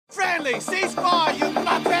Friendly, ceasefire, you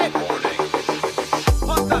muppet!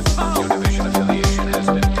 What the fuck? Your division affiliation has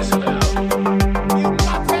been disavowed. You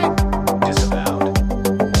muppet! Disavowed.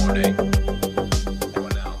 Warning. You are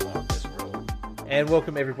now on this roll. And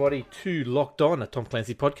welcome everybody to Locked On, a Tom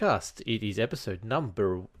Clancy podcast. It is episode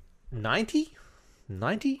number 90?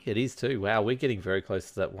 90? It is too. Wow, we're getting very close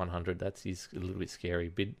to that 100. That is a little bit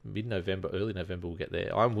scary. Mid-November, early November, we'll get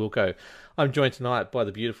there. I'm Wilco. I'm joined tonight by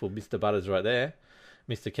the beautiful Mr. Butters right there,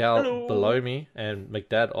 Mr. Cal below me, and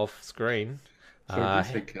McDad off screen. So you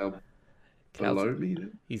say Cal below me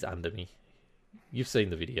then? He's under me. You've seen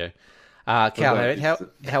the video. Cal,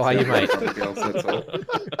 how are you, mate? Something else, that's all.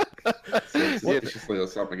 Suspiciously or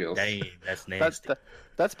something else. Dang, that's nasty.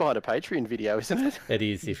 That's behind a Patreon video, isn't it? It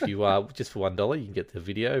is. If you just for $1, you can get the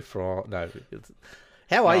video from. No,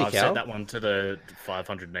 how are you, I've Cal? set that one to the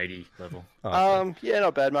 580 level. Yeah,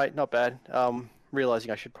 not bad, mate. Not bad.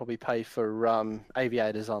 Realizing I should probably pay for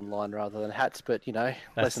aviators online rather than hats, but you know,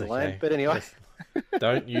 That's lesson okay. learned. But anyway,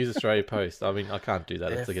 Don't use Australia Post. I mean, I can't do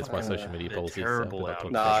that. It's against my social media They're policies. terrible but out I'll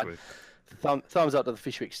of talk- Bushwick. thumbs up to the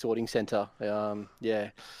Fishwick Sorting Centre. Yeah,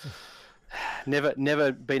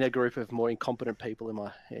 never been a group of more incompetent people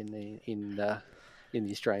in the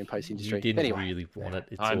Australian Post industry. You didn't Anyway, really want it.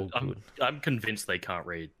 It's all good. I'm convinced they can't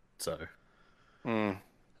read, so.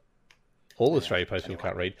 All Australia Post people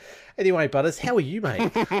can't read. Anyway, Butters, how are you,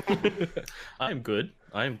 mate? I am good.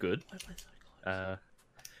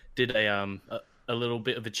 Did a little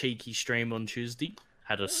bit of a cheeky stream on Tuesday.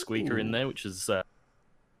 Had a squeaker in there, which was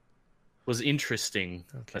interesting.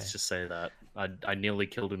 Okay. Let's just say that. I nearly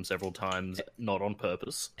killed him several times, not on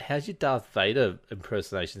purpose. How's your Darth Vader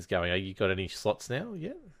impersonations going? Are you got any slots now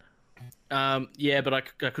yet? Yeah, but I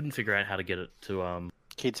couldn't figure out how to get it to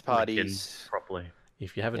kids' link in parties. properly.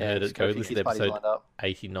 If you haven't Yeah, heard just it, go go for listen to kids' parties episode lined up.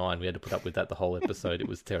 89. We had to put up with that the whole episode. It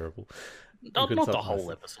was terrible. Not couldn't the stop whole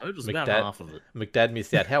myself. episode. It was about McDad- half of it. McDad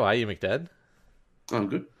missed out. How are you, McDad? I'm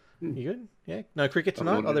good. You good? Yeah. No cricket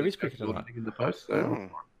tonight? Oh, there is cricket tonight. In the post, so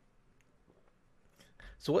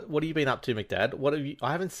So what have you been up to, McDad? What have you?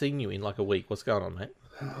 I haven't seen you in like a week. What's going on, mate?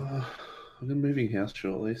 I'm moving house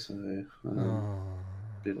shortly, so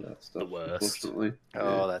bit of that stuff. The worst. Unfortunately.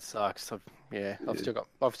 Oh, that sucks. I've still got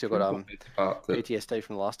Part that, PTSD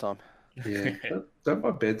from the last time. yeah. Don't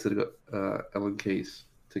buy beds that have got Allen keys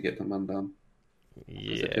to get them undone. They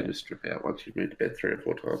Yeah. tend to strip out once you've moved to bed 3 or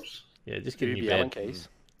 4 times. Yeah, just get a new Ruby bed. Allen keys.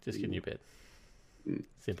 Just get a new bed.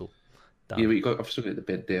 Simple. Yeah, Done. but I've still got the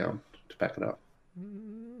bed down to back it up.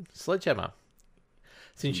 Sledgehammer.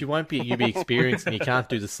 Since you won't be at UB Experience and you can't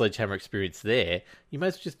do the Sledgehammer experience there, you may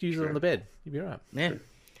as well just use it on the bed. You'll be all right. Yeah.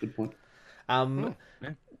 Good point.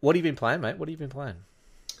 What have you been playing, mate? What have you been playing?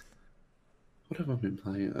 What have I been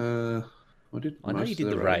playing? I did. I know most you of did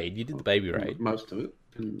the raid. You did the baby raid. Most of it.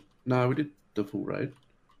 No, we did the full raid.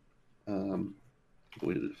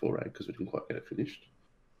 We did the full raid because we didn't quite get it finished.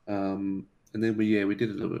 And then we did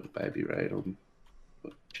a little bit of baby raid on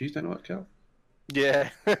Tuesday night, Cal. Yeah.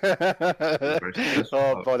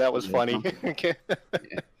 Oh boy, that was funny.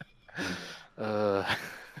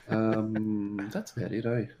 That's about it,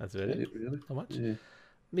 eh? That's about it? really. Not much? Yeah.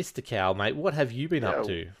 Mr. Cow, mate, what have you been up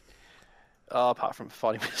to? Apart from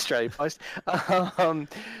fighting with Australia Post,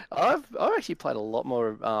 I've actually played a lot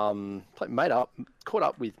more. Caught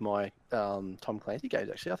up with my Tom Clancy games.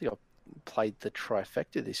 Actually, I think I played the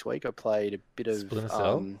trifecta this week. I played a bit of Splinter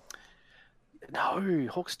Cell? No,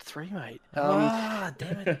 Hawks 3, mate. Damn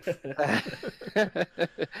it.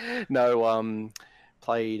 No,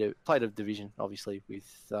 played a Division, obviously,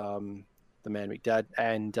 with the man McDad,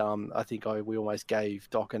 and I think we almost gave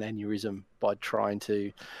Doc an aneurysm by trying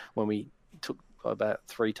to, when we took about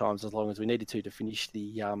 3 times as long as we needed to finish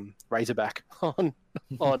the Razorback on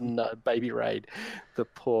Baby Raid. The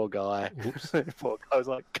poor guy. Poor guy was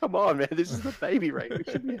like, "Come on, man, this is the Baby Raid. We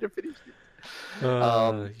should be able to finish it."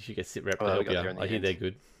 You should get sit rep to well, help we got you. there in the I hear end. they're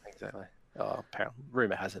good. Exactly. Oh, apparently,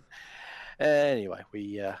 rumor has it. Anyway,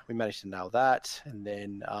 we managed to nail that, and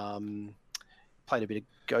then played a bit of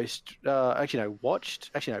Ghost.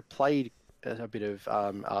 Played a bit of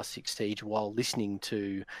R6 Siege while listening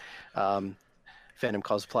to Phantom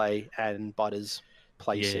Cosplay and Butters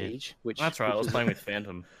play Yeah. Siege. Which That's right. I was which playing with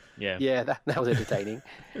Phantom. Yeah. Yeah, that was entertaining.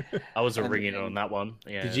 I was a And- ringing on that one.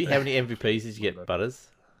 Yeah. Did you have any MVPs? Did you get Butters?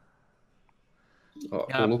 All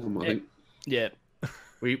of them, I think. Yeah.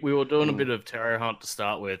 We were doing a bit of Terror Hunt to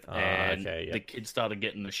start with, and okay, yeah. the kids started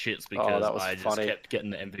getting the shits because that was I just funny. kept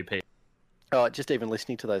getting the MVP. Just even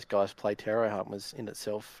listening to those guys play Terror Hunt was in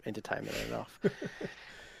itself entertainment enough.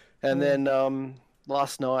 And then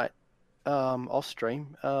last night, off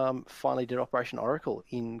stream, finally did Operation Oracle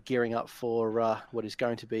in gearing up for what is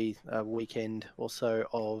going to be a weekend or so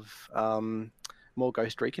of more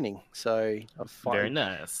Ghost Reckoning. So I've Very finally,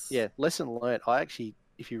 nice. yeah, lesson learned. I actually,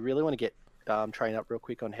 if you really want to get trained up real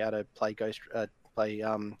quick on how to play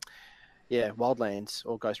Wildlands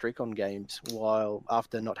or Ghost Recon games while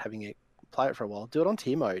after not having it play it for a while, do it on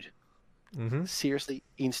tier mode. Mm-hmm. Seriously,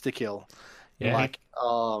 insta kill. Yeah. Like,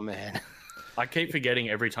 oh man. I keep forgetting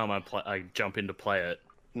every time I jump in to play it.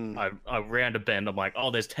 I round a bend. I'm like,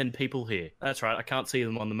 oh, there's 10 people here. That's right. I can't see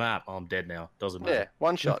them on the map. Oh, I'm dead now. Doesn't matter. Yeah,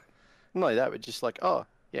 one shot. Not only that, but just like, oh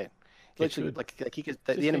yeah, literally good. like the Just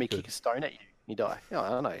enemy get good. kick a stone at you, you die. Oh,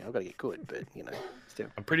 I know, I've got to get good, but still.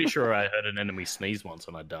 I'm pretty sure I heard an enemy sneeze once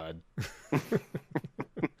and I died.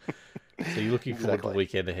 So you're looking forward to the Exactly.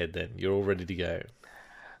 weekend ahead then? You're all ready to go?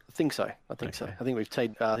 I think so. I think so. Okay. I think we've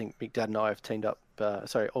teamed. I think Big Dad and I have teamed up.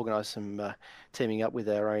 Organised some teaming up with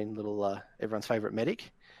our own little everyone's favourite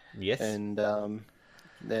medic, Yes. and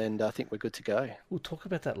I think we're good to go. We'll talk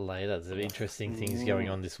about that later. There's interesting things going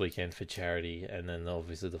on this weekend for charity, and then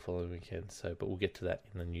obviously the following weekend. So, but we'll get to that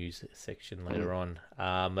in the news section later on.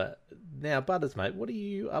 Now, Butters, mate, what are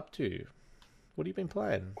you up to? What have you been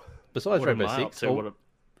playing besides What am Rainbow I up Six? to? Or What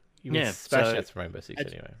you mean Yeah, smash so- outs from Rainbow Six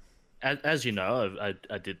anyway. As you know,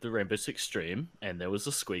 I did the Rainbow Six stream, and there was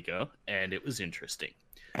a squeaker, and it was interesting.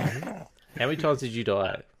 How many times did you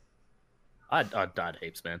die? I died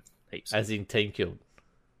heaps, man. Heaps. As in team killed?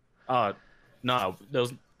 No, there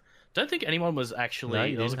was. Don't think anyone was actually. No,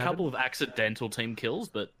 you there was a didn't have couple of accidental team kills,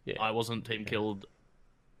 but Yeah. I wasn't team killed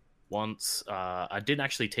once. I didn't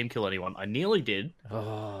actually team kill anyone. I nearly did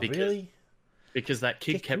Oh, Because- really? because that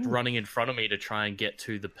kid Get kept good. running in front of me to try and get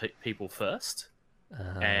to the people first,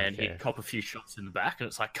 and Okay. he'd cop a few shots in the back, and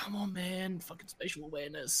it's like, come on, man, fucking spatial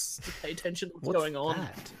awareness, just pay attention to what's What's going on.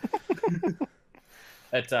 that?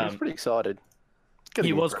 But, I was pretty excited. Gonna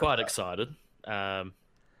he be was proud quite of that. excited.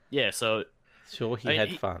 Yeah, so Sure, he I mean, had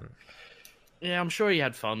he- fun. yeah, I'm sure he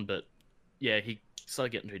had fun, but yeah, he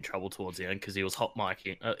started getting into trouble towards the end because he was hot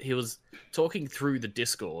micing. He was talking through the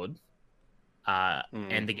Discord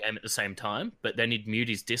and the game at the same time, but then he'd mute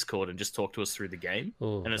his Discord and just talk to us through the game.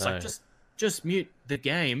 Oh, And it's no. like, just mute the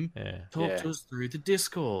game, Yeah, talk Yeah. to us through the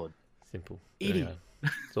Discord. simple. Idiot. Anyway,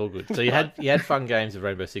 it's all good. So you had fun games of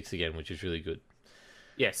Rainbow Six again, which is really good.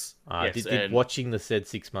 Yes. yes. Did and, watching the said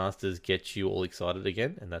Six Masters get you all excited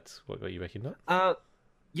again, and that's what got you back into it?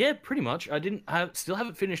 yeah, pretty much. Still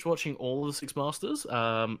haven't finished watching all of the Six Masters.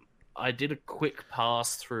 I did a quick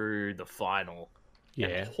pass through the final. Yeah.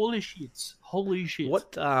 And holy shit!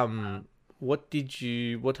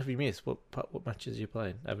 What have you missed? What matches you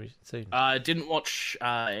playing? Have you seen? I didn't watch.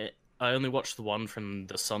 I only watched the one from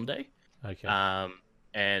the Sunday. Okay.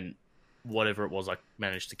 And whatever it was, I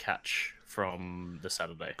managed to catch from the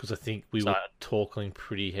Saturday. Because I think we so- were talking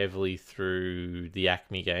pretty heavily through the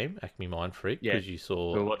Acme game, Acme Mind Freak, Yeah. because you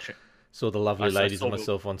We were watching. saw the lovely I ladies saw and the-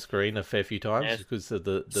 myself on screen a fair few times Yeah. because of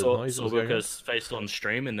the Saw noise that was going on. Lucas face on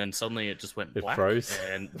stream, and then suddenly it just went It black. froze.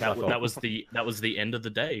 And My that, fault. that was the end of the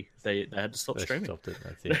day. They had to stop They streaming. stopped it.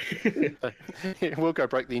 That's it. Wilco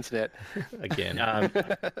broke the internet. Again.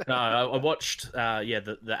 No, I watched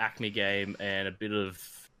the Acme game and a bit of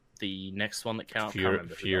the next one that came out. Fury- Can't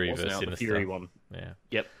remember who that Fury was versus now, the Sinister. Fury one. Yeah.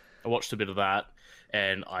 Yep, I watched a bit of that,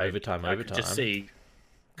 and I Overtime.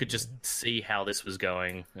 could just see how this was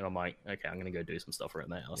going, and I'm like, okay, I'm gonna go do some stuff around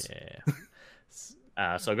the house.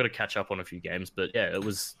 Yeah. So I've got to catch up on a few games, but yeah, it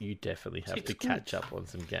was. You definitely have It's to good. catch up on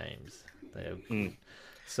some games. They are Mm. good.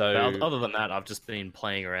 So, But other than that, I've just been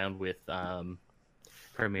playing around with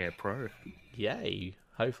Premiere Pro, yay.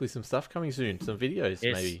 Hopefully some stuff coming soon. Some videos,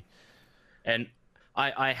 Yes. maybe. and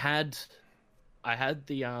I had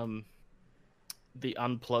the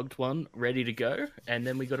unplugged one ready to go, and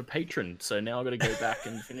then we got a patron, so now I've got to go back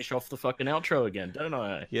and finish off the fucking outro again, don't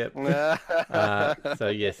I? Yep. Look So,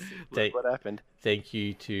 yes. what happened. Thank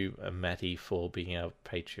you to Matty for being our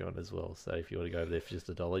Patreon as well. So if you want to go over there for just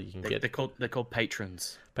 $1, you can get They're called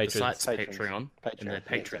patrons. Patrons. The site's Patrons. Patreon, and they're Yeah,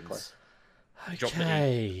 patrons. exactly. Drop the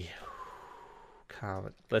E. Okay. Calm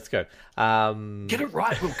it. Let's go. Get it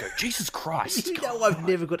right, Wilco. Jesus Christ. You know I've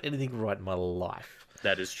never got anything right in my life.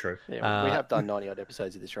 That is true. Yeah, we have done 90 odd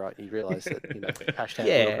episodes of this, right? You realise that, hashtag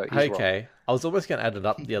Yeah, Wilco is okay. I was almost going to add it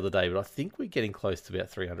up the other day, but I think we're getting close to about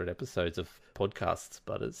 300 episodes of podcasts,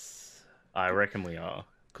 Butters. I reckon we are.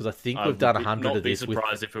 Because I think I we've done would 100 not of be this with...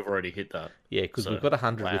 surprised if we've already hit that. Yeah, because So, we've got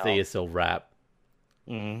 100 with wow. ESL Rap.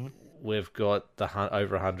 Mm-hmm. We've got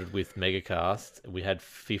over 100 with Megacast. We had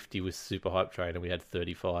 50 with Super Hype Train, and we had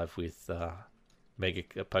 35 with Mega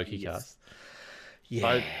Pokecast. Yes.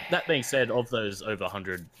 Yeah. That being said, of those over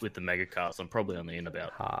 100 with the mega carts, I'm probably only in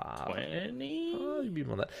about Ah, 20 oh, you'd be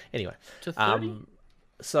more than that. Anyway, to 30.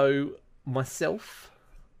 So myself,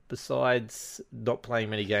 besides not playing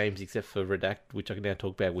many games except for Redact, which I can now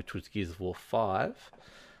talk about, which was Gears of War 5,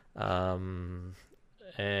 and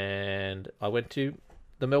I went to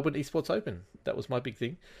the Melbourne Esports Open. That was my big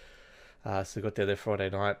thing. So I got there Friday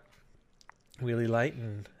night, really late,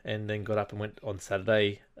 and then got up and went on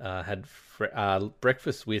Saturday. Had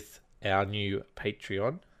breakfast with our new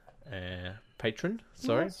patron.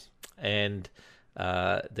 Sorry, Nice. and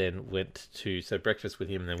then went to breakfast with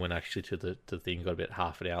him, and then went actually to the thing. Got about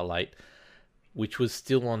half an hour late, which was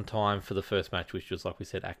still on time for the first match, which was, like we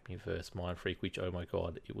said, Acme versus Mindfreak, which, oh my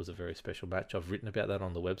god, it was a very special match. I've written about that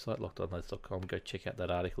on the website, lockedonlads.com. Go check out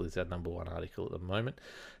that article. It's our #1 article at the moment.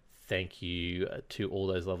 Thank you to all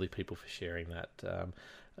those lovely people for sharing that.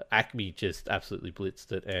 Acme just absolutely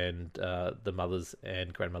blitzed it, and the mothers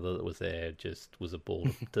and grandmother that was there just was a ball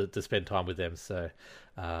to spend time with them. So,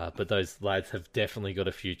 but those lads have definitely got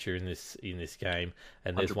a future in this game,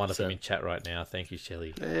 and there's 100%. One of them in chat right now. Thank you,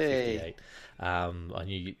 Shelley. Hey. 58. I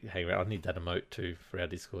knew you hang around. I need that emote too for our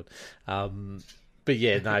Discord. But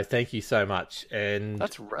yeah, no, thank you so much. And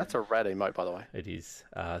That's a rad emote, by the way. it is.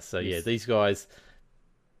 So yeah, these guys,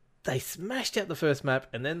 they smashed out the first map,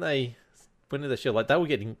 and then they went into the shell. Like, they were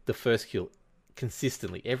getting the first kill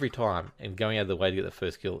consistently every time, and going out of the way to get the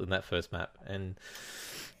first kill in that first map. And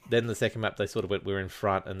then the second map, they sort of went, we're in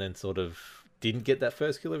front, and then sort of didn't get that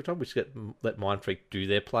first kill every time, which let Mindfreak do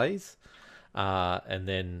their plays. And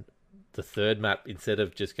then the third map, instead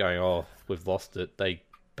of just going, oh, we've lost it, they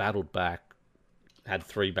battled back, had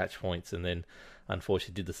 3 match points, and then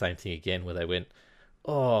unfortunately did the same thing again, where they went,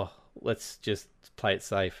 oh, let's just play it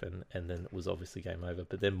safe, and then it was obviously game over.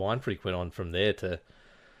 But then Mindfreak went on from there to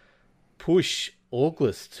push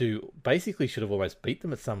August to basically should have almost beat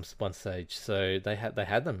them at one stage. So they had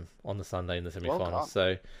them on the Sunday in the semi-finals.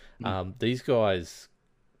 So these guys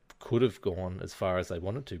could have gone as far as they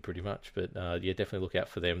wanted to, pretty much. But yeah, definitely look out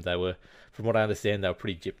for them. They were, from what I understand, they were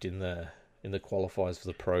pretty gypped in the qualifiers for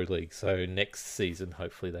the Pro League. So next season,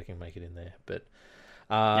 hopefully they can make it in there. But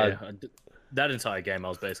that entire game, I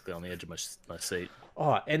was basically on the edge of my seat.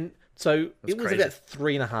 Oh, and so it was crazy. about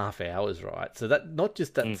 3.5 hours, right? So that, not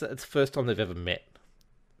just that, it's the first time they've ever met.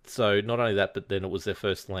 So not only that, but then it was their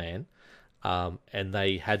first LAN, and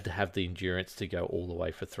they had to have the endurance to go all the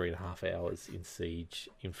way for 3.5 hours in Siege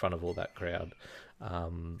in front of all that crowd.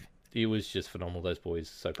 It was just phenomenal. Those boys,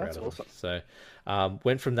 so proud of them. So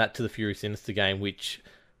went from that to the Fury Sinister game, which,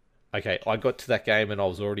 okay, I got to that game and I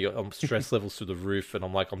was already on stress levels through the roof, and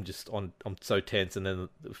I'm like, I'm so tense. And then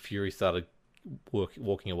the Fury started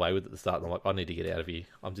walking away with it at the start, and I'm like, I need to get out of here.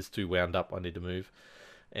 I'm just too wound up. I need to move.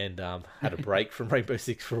 And had a break from Rainbow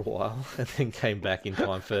Six for a while, and then came back in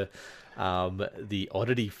time for the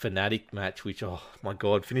Oddity Fnatic match, which, oh my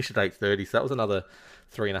god, finished at 8:30. So that was another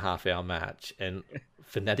 3.5 hour match, and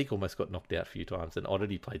Fnatic almost got knocked out a few times, and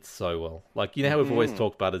Oddity played so well. Like, you know how we've always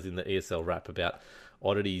talked, Butters, in the ESL wrap about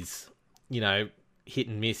Oddities, you know, hit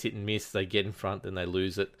and miss. They get in front, then they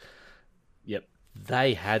lose it. Yep.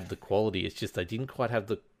 They had the quality. It's just they didn't quite have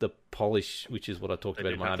the polish, which is what I talked They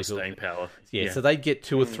about in didn't my have the article. staying power. Yeah, so they'd get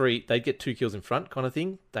 2 or 3, they'd get 2 kills in front kind of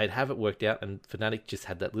thing. They'd have it worked out, and Fnatic just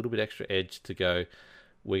had that little bit extra edge to go,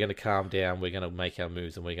 we're going to calm down, we're going to make our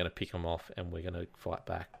moves, and we're going to pick them off, and we're going to fight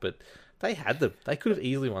back. But they had them. They could have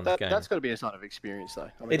easily won that game. That's got to be a sign of experience,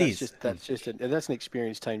 though. I mean, It is. That's an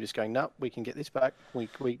experienced team just going, no, we can get this back. We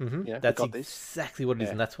That's got this. exactly what it is,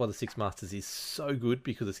 and that's why the Six Masters is so good,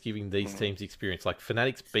 because it's giving these teams experience. Like,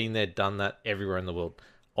 Fnatic's been there, done that everywhere in the world.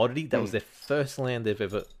 Oddity, that was their first LAN they've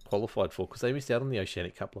ever qualified for, because they missed out on the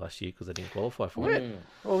Oceanic Cup last year because they didn't qualify for it.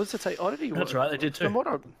 Well, let's say Oddity. That's right, they did too.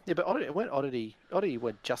 But Oddity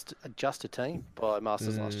went just a team by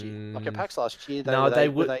Masters last year. Like at PAX last year.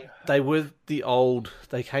 They were the old.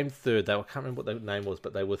 They came third. I can't remember what their name was,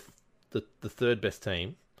 but they were the third best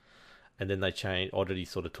team, and then they changed. Oddity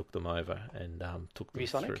sort of took them over and took them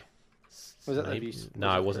ViewSonic? through. Was that the Maybe- View-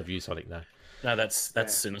 No, it wasn't ViewSonic. No. No, that's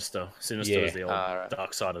Sinister. Sinister Yeah. is the old right.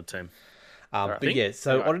 dark-sided team. But yeah,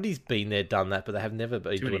 so Right. Oddity's been there, done that, but they have never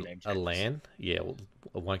been Too many doing name a changes. LAN. Yeah, well,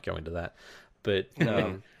 I won't go into that. But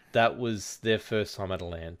that was their first time at a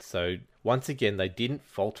LAN. So once again, they didn't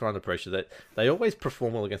falter under pressure. That they always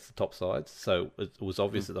perform well against the top sides. So it was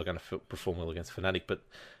obvious that they're going to perform well against Fnatic. But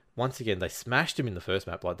once again, they smashed them in the first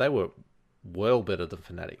map. Like, they were well better than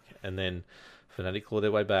Fnatic. And then Fnatic clawed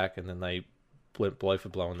their way back, and then they went blow for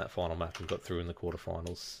blow in that final map and got through in the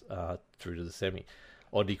quarterfinals, through to the semi.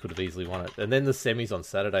 Oddity could have easily won it. And then the semis on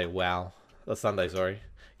Saturday, Sunday, sorry.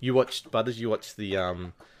 You watched, Butters,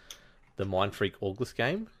 the the Mind Freak August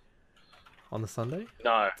game on the Sunday?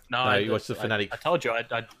 No, You watched the Fnatic. I told you I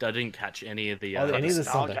didn't catch any of the. Any of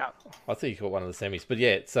the I'll Sunday? go. I think you caught one of the semis, but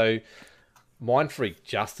yeah. So Mind Freak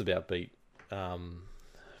just about beat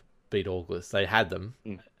August. They had them.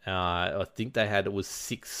 I think it was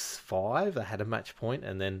 6-5. They had a match point,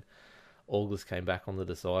 and then August came back on the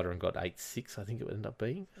decider and got 8-6. I think it would end up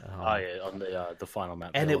being. on the final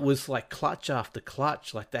map. And it was like clutch after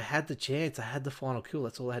clutch. Like they had the chance, they had the final kill.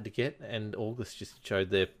 That's all they had to get. And August just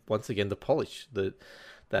showed once again the polish,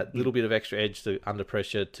 that little bit of extra edge under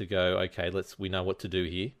pressure to go. Okay, we know what to do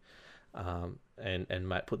here. And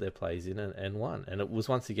Matt put their plays in and won. And it was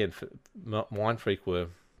once again Mind Freak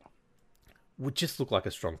would just look like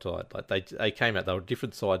a strong side. Like they came out, they were a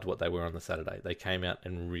different side to what they were on the Saturday. They came out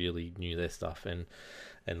and really knew their stuff and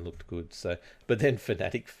looked good. So, but then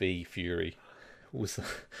Fnatic v Fury was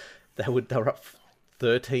they were up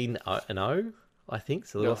 13-0, I think.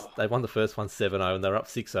 So they won the first one 7-0, and they were up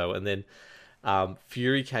 6-0, and then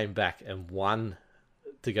Fury came back and won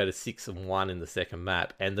to go to 6-1 in the second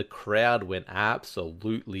map, and the crowd went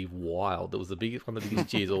absolutely wild. It was one of the biggest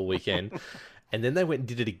cheers all weekend, and then they went and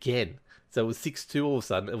did it again. So it was 6-2 all of a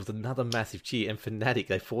sudden. It was another massive cheer, and Fnatic,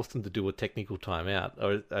 they forced them to do a technical timeout,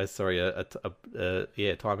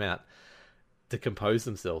 timeout to compose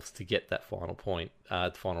themselves to get that final point,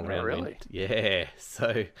 the final round. Really? Yeah, so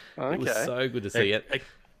it was so good to see it. It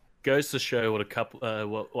goes to show what a couple,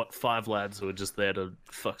 what 5 lads who were just there to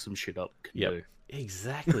fuck some shit up can do.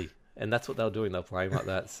 Exactly, and that's what they were doing. They were playing like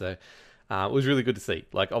that, so it was really good to see.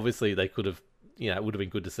 Like obviously they could have, it would have been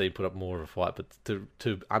good to see put up more of a fight, but to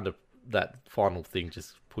under that final thing,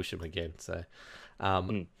 just push them again. So,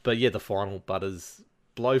 but yeah, the final butters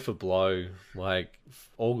blow for blow. Like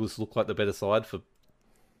August looked like the better side for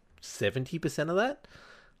 70% of that.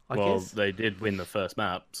 I guess they did win the first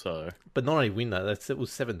map, so. But not only win that, it was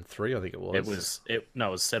 7-3. I think it was. It was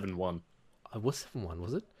 7-1. It was 7-1,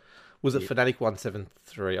 was it? Was it Fnatic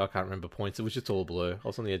 1-7-3? I can't remember points. It was just all a blur. I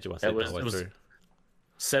was on the edge of my seat all the way through.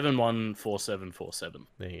 7-1, 4-7, 4-7.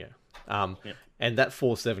 There you go. And that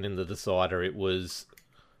 4-7 in the decider, it was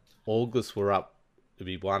August were up. It'd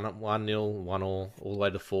be 1-0, 1-all, all the way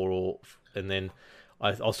to 4-all. And then I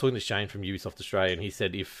was talking to Shane from Ubisoft Australia, and he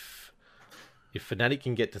said if Fnatic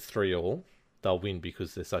can get to 3-all, they'll win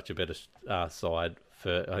because they're such a better side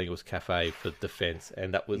for, I think it was Cafe, for defense.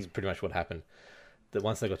 And that was pretty much what happened. That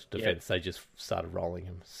once they got to defense, they just started rolling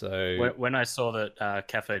him. So when I saw that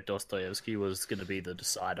Cafe Dostoevsky was going to be the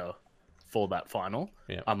decider for that final,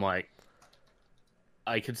 I'm like,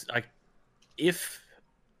 if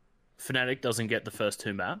Fnatic doesn't get the first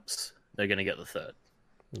 2 maps, they're going to get the third.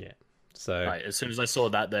 Yeah. So as soon as I saw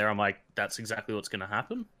that there, I'm like, that's exactly what's going to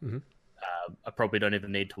happen. Mm-hmm. I probably don't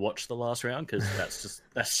even need to watch the last round because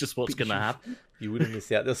that's just what's going to happen. You wouldn't miss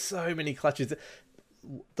out. There's so many clutches.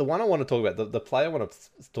 The one I want to talk about, the player I want to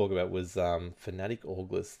talk about was Fnatic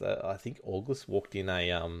August. I think August walked in they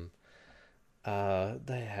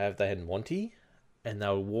had Monty, and they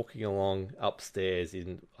were walking along upstairs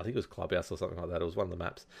in, I think it was Clubhouse or something like that. It was one of the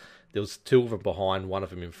maps. There was 2 of them behind, 1 of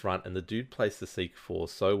them in front, and the dude placed the Seek 4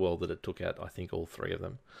 so well that it took out, I think, all 3 of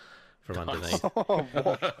them from underneath.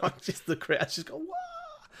 Just the crowd just go,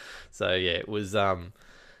 wah! So yeah, it was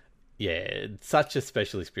such a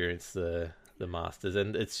special experience, the Masters,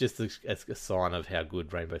 and it's just a sign of how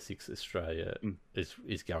good Rainbow Six Australia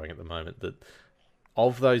is going at the moment. That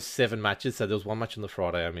of those 7 matches, so there was 1 match on the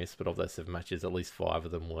Friday I missed, but of those 7 matches, at least 5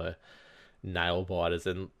 of them were nail biters,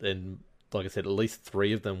 and like I said, at least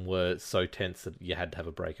 3 of them were so tense that you had to have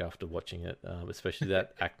a break after watching it, especially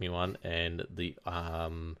that Acme one and the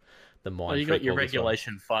Mind. Well, you got your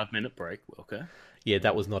regulation 5-minute break, Wilco. Yeah,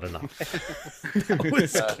 that was not enough. That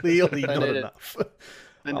was clearly not enough.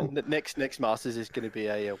 The next Masters is going to be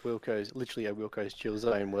a Wilco's chill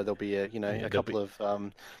zone where there'll be a couple of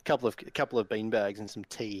beanbags and some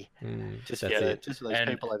tea, just for those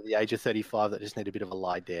people over the age of 35 that just need a bit of a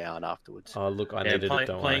lie down afterwards. Oh look, I needed it.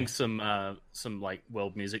 Playing some like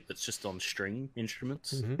world music that's just on string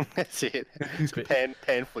instruments. Mm-hmm. That's it.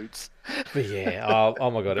 Pan flutes. But yeah,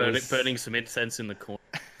 oh my god, burning some incense in the corner.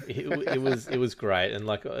 It was great, and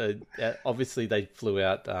like obviously they flew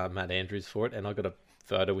out Matt Andrews for it, and I got a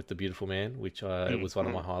photo with the beautiful man, which was one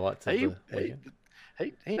of my highlights. He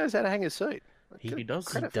knows how to hang a suit. He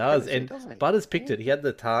does. He does, and Butters picked it. He had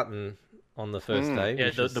the tartan on the first day. Yeah,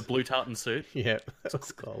 the blue tartan suit. Yeah,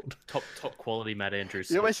 it's gold. Top quality Matt Andrews.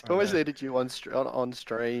 You almost needed you on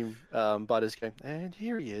stream. Butters going, and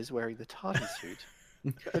here he is wearing the tartan suit.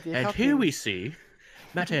 And here we see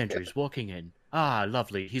Matt Andrews walking in. Ah,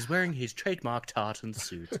 lovely. He's wearing his trademark tartan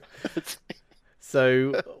suit.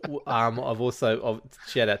 So, I've also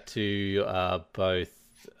shout out to both.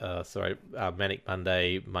 Manic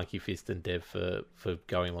Monday, Monkey Fist, and Dev for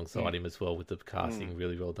going alongside him as well with the casting.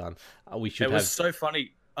 Really well done. We should It have. was so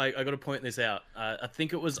funny. I got to point this out. I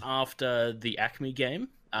think it was after the Acme game.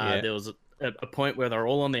 There was a point where they're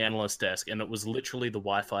all on the analyst desk, and it was literally the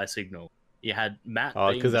Wi-Fi signal. You had Matt.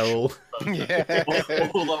 Because they're all Yeah.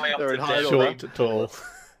 all the way up They're to in high Dev. short to tall.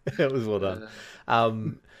 It was well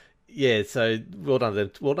done. Yeah, so well done to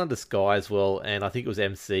them. Well done to Sky as well, and I think it was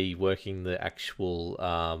MC working the actual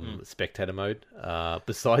spectator mode.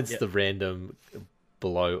 Besides the random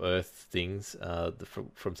below Earth things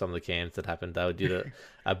from some of the cams that happened, they did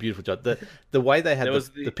a beautiful job. The way they had There was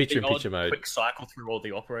the picture-in-picture odd mode. quick cycle through all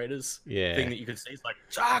the operators. Yeah. Thing that you could see is like,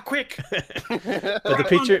 quick. But the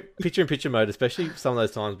picture-in-picture mode, especially some of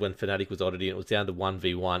those times when Fnatic was auditing, it was down to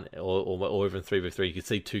 1v1 or even 3v3. You could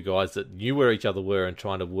see two guys that knew where each other were and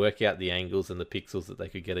trying to work out the angles and the pixels that they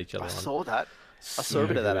could get each other I on. saw that. I saw a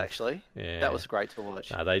bit of that actually. Yeah. That was great to watch.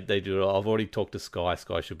 No, they do it all. I've already talked to Sky.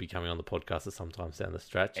 Sky should be coming on the podcast at some time down the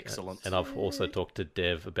stretch. Excellent. And I've also talked to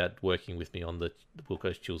Dev about working with me on the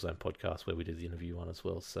Wilco's Chill Zone podcast where we did the interview on as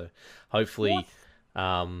well. So hopefully,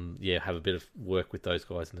 have a bit of work with those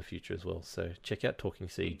guys in the future as well. So check out Talking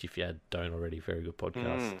Siege if you don't already. Very good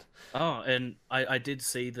podcast. Oh, and I did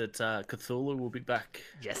see that Cthulhu will be back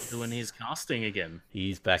doing his casting again.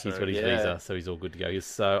 He's back. He's So, got his yeah. visa, so he's all good to go. I was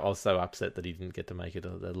so upset that he didn't get to make it. A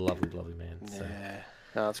lovely, lovely man. So. Yeah.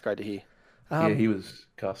 No, that's great to hear. Yeah, he was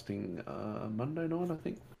casting Monday night, I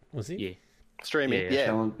think. Was he? Yeah. Streaming, Yeah.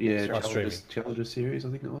 Challenger series, I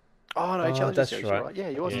think it was. Oh no, Oh, Challenge that's Series, right. right. Yeah,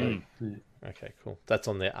 you was. Yeah. Okay, cool. That's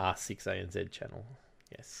on their R6 ANZ channel.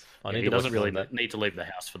 Yes. I need He to watch doesn't more really of that. need to leave the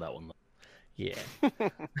house for that one. Though. Yeah.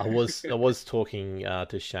 I was talking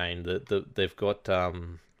to Shane that they've got to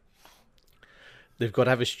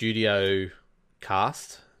have a studio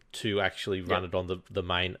cast to actually run it on the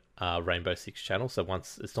main Rainbow Six channel. So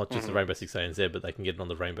once it's not just the Rainbow Six ANZ, but they can get it on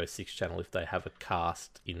the Rainbow Six channel if they have a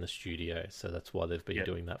cast in the studio. So that's why they've been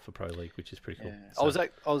doing that for Pro League, which is pretty cool.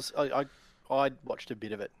 Yeah. I watched a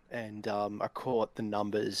bit of it, and I caught the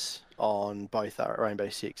numbers on both Rainbow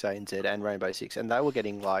Six ANZ and Rainbow Six, and they were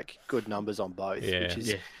getting like good numbers on both, Yeah.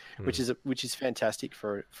 which is fantastic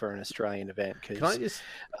for an Australian event. Can I Because just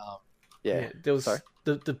yeah, there was sorry.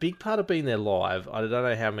 the big part of being there live. I don't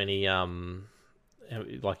know how many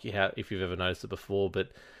if you've ever noticed it before, but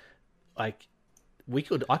I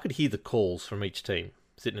could hear the calls from each team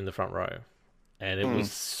sitting in the front row, and it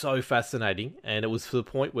was so fascinating. And it was to the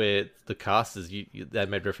point where the casters they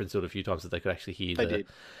made reference to it a few times that they could actually hear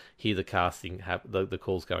the casting the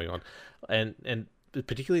calls going on, and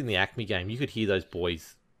particularly in the Acme game, you could hear those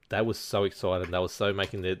boys. They were so excited. They were so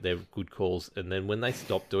making their good calls. And then when they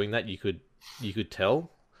stopped doing that, you could tell,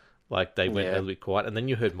 like they went a little bit quiet. And then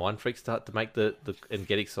you heard Mind Freak start to make and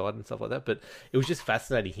get excited and stuff like that. But it was just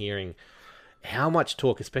fascinating hearing how much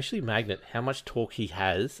talk, especially Magnet, how much talk he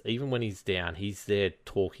has. Even when he's down, he's there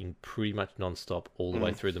talking pretty much non-stop all the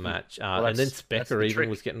way through the match. And then That's Specker the even trick.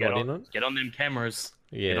 was getting Get right on, in on it. Get on them cameras.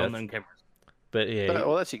 Yeah, Get on them cameras. But yeah,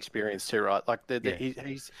 Well, that's experience too, right? Like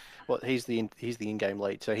he's the in-game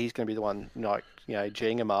lead, so he's going to be the one, like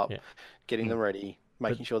geeing them up, getting them ready,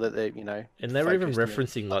 making sure that they're and they were even focused and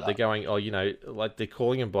referencing like they're going, like they're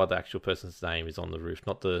calling him by the actual person's name is on the roof,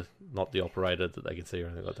 not the operator that they can see or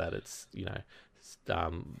anything like that. It's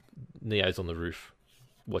Neo's on the roof,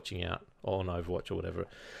 watching out on Overwatch or whatever.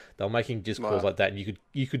 They were making just calls like that, and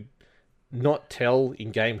you could not tell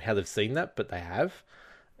in game how they've seen that, but they have.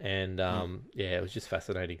 And it was just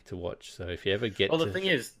fascinating to watch. So if you ever get the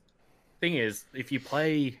thing is, if you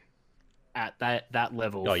play at that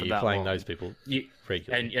level, for you're that playing long, those people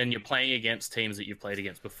regularly, and you're playing against teams that you've played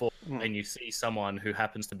against before, and you see someone who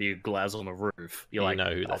happens to be a Glaz on the roof, you're like,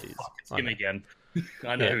 know who that is. Fuck, it's I him know. again.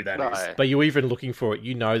 I know who that is. No. But you're even looking for it.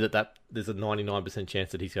 You know that there's a 99%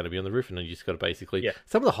 chance that he's going to be on the roof, and then you just got to basically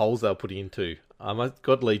some of the holes they were putting into.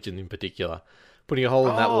 God Legion in particular, putting a hole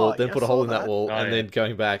in that wall, then put a hole in that wall, and then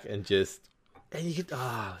going back and just. And you could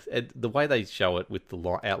and the way they show it with the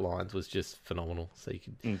outlines was just phenomenal. So you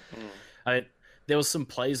could. There was some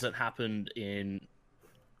plays that happened in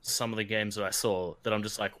some of the games that I saw that I'm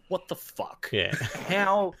just like, what the fuck? Yeah.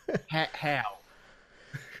 How?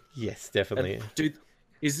 Yes, definitely. Dude,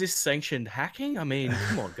 is this sanctioned hacking? I mean,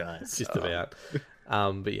 come on, guys. Just about.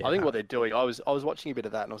 But yeah, I think what they're doing. I was watching a bit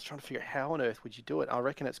of that, and I was trying to figure out how on earth would you do it. I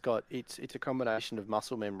reckon it's a combination of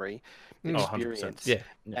muscle memory, 100%. experience, Yeah.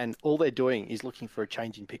 and all they're doing is looking for a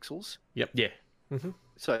change in pixels. Yeah.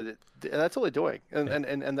 So that's all they're doing, and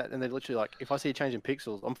they're literally like, if I see a change in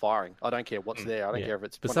pixels, I'm firing. I don't care what's there. I don't care if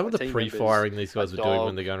it's. But one some of of my the team members, pre-firing these guys a were doing when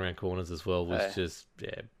dog. they're going around corners as well was just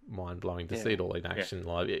mind blowing to see it all in action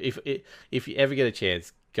live. If you ever get a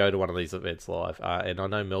chance, go to one of these events live. And I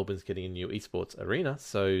know Melbourne's getting a new esports arena,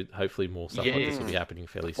 so hopefully more stuff like this will be happening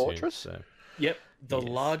fairly Fortress? soon. So. Yep, the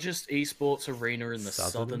largest esports arena in the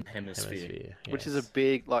southern hemisphere. Which is a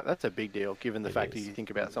big, that's a big deal, given the fact that is. you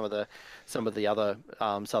think about some of the other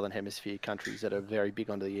southern hemisphere countries that are very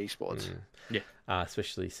big onto the esports.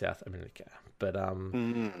 Especially South America. But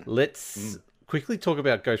let's quickly talk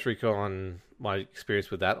about Ghost Recon. My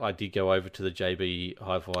experience with that, I did go over to the JB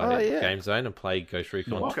Hi-Fi Game Zone and play Ghost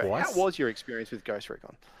Recon twice. How was your experience with Ghost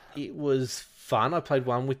Recon? It was fun. I played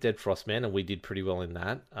one with Dead Frostman, and we did pretty well in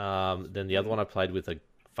that. Then the other one I played with a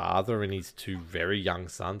father and his two very young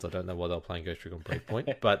sons. I don't know why they were playing Ghost Recon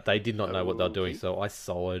Breakpoint, but they did not know what they were doing, so I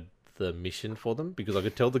soloed the mission for them because I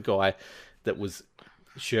could tell the guy that was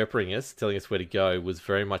Sherpering us, telling us where to go, was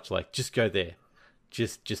very much like, just go there.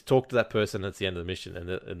 Just talk to that person at the end of the mission,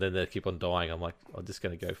 and then they keep on dying. I'm like, I'm just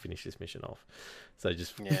going to go finish this mission off. So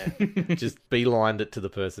just beelined it to the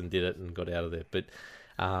person, did it, and got out of there. But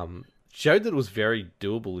showed that it was very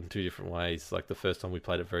doable in two different ways. Like the first time we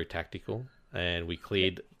played it very tactical, and we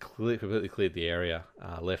completely cleared the area,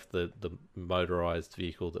 left the motorized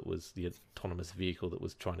vehicle that was the autonomous vehicle that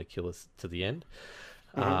was trying to kill us to the end,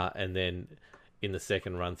 and then in the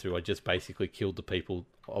second run through, I just basically killed the people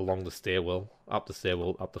along the stairwell, up the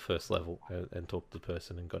first level, and talked to the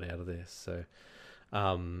person and got out of there. So,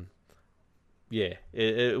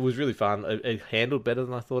 it was really fun. It handled better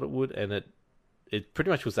than I thought it would, and it pretty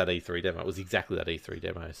much was that E3 demo. It was exactly that E3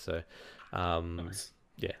 demo. So, Nice.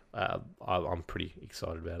 I'm pretty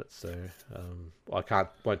excited about it. So, I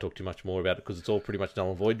won't talk too much more about it because it's all pretty much null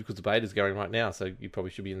and void because the beta's going right now. So you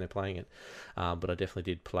probably should be in there playing it. But I definitely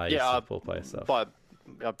did play some four-player stuff.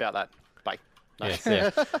 About that. Bye. No. Yes,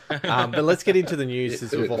 yeah. But let's get into the news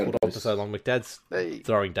since we've waffled on for so long. McDad's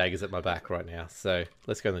throwing daggers at my back right now. So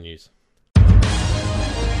let's go to the news.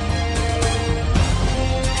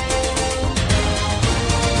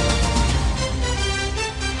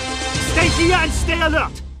 Stay here and stay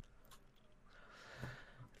alert!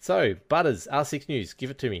 So, Butters, R6 News, give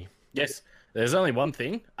it to me. Yes, there's only one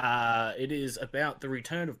thing. It is about the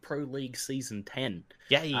return of Pro League Season 10.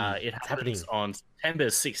 Yay! It happens on September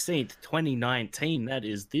 16th, 2019. That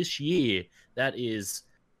is this year. That is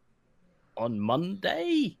on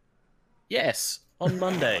Monday? Yes, on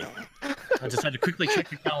Monday. I just had to quickly check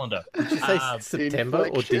the calendar. Did you say September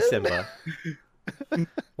or December?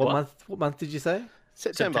 What month did you say?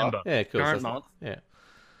 September. Yeah, cool. Current month. Yeah.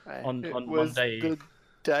 On It was Monday. the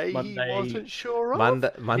day Monday- he wasn't sure of.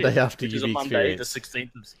 Monday after which is UV on Monday, experience. the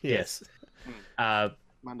 16th. Yes.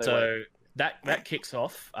 Monday. So that kicks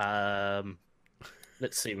off.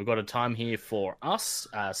 Let's see, we've got a time here for us,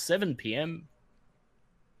 7 p.m.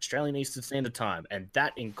 Australian Eastern Standard Time, and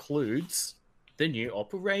that includes the new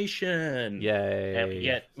operation. Yay. And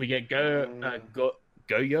we get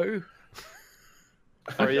Goyo.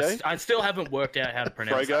 Froyo? I still haven't worked out how to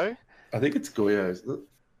pronounce that. Frogo? I think it's Goyo, isn't it?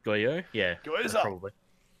 Goyo, yeah, Goyoza. probably.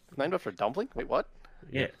 Named after a dumpling? Wait, what?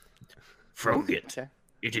 Yeah, Froget. Okay.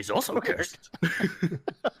 It is also cursed.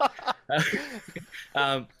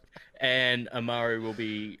 And Amaru will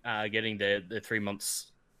be getting their 3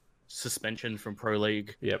 months suspension from Pro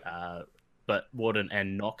League. Yep. But Warden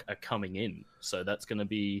and Knock are coming in, so that's going to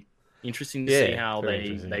be interesting to see how very they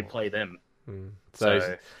interesting. play them.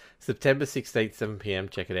 So September 16th, 7 p.m.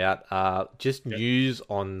 Check it out. Just news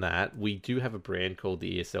on that. We do have a brand called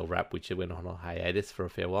the ESL Wrap, which went on a hiatus for a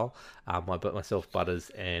fair while. Myself, Butters,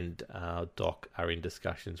 and Doc are in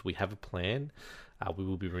discussions. We have a plan. We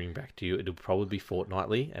will be bringing back to you. It'll probably be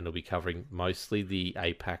fortnightly, and it'll be covering mostly the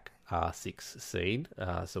APAC R6 scene.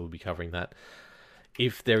 So we'll be covering that.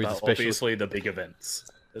 If there is a special... Obviously, the big events.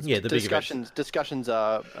 Yeah, the big events. Discussions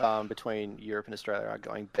are between Europe and Australia are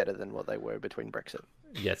going better than what they were between Brexit.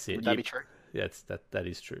 Yes, Would that be true? That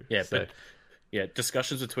is true. Yeah, So, but yeah,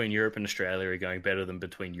 discussions between Europe and Australia are going better than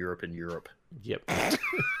between Europe and Europe. yep.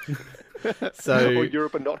 Or So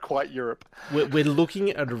Europe and not quite Europe. we're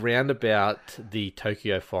looking at around about the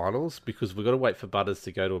Tokyo finals because we've got to wait for Butters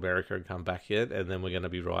to go to America and come back yet, and then we're going to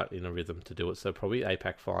be right in a rhythm to do it. So probably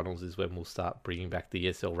APAC finals is when we'll start bringing back the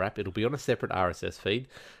ESL Wrap. It'll be on a separate RSS feed,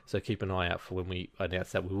 so keep an eye out for when we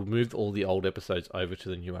announce that. We will move all the old episodes over to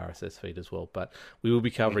the new RSS feed as well, but we will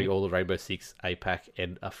be covering all the Rainbow Six, APAC,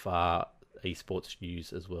 and AFAR esports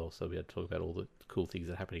news as well. So we had to talk about all the cool things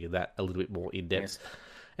that are happening in that a little bit more in depth. Yes.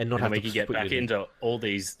 and not And have we to can get put you back in into all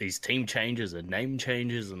these team changes and name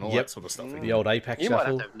changes and all Yep. that sort of stuff. the old APAC You might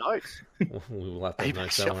have shuffle. to have notes. We will have to have APAC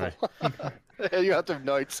notes, don't worry. shuffle. You have to have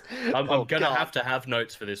notes. I'm Oh, gonna God. have to have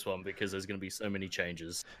notes for this one because there's gonna be so many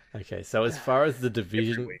changes. Okay, so as far as the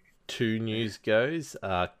Division week. 2 news goes,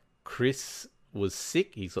 Chris was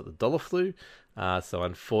sick. He's got the dollar flu. So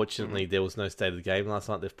unfortunately, there was no state of the game last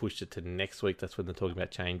night. They've pushed it to next week. That's when they're talking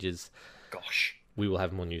about changes. Gosh. We will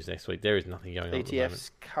have more news next week. There is nothing going on at the moment.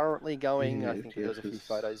 ETF's currently going. I Yeah, think there was a few ETF is-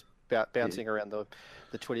 photos bouncing around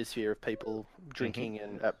the Twitter sphere of people drinking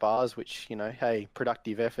and at bars, which, you know, hey,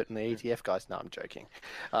 productive effort in the ETF guys. No, I'm joking.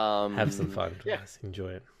 Have some fun, yeah. guys. Enjoy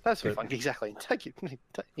it. That's but- fun. Exactly.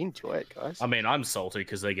 Enjoy it, guys. I mean, I'm salty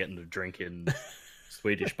because they're getting to drink in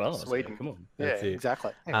Swedish bars. Sweden. So come on. Yeah, That's it.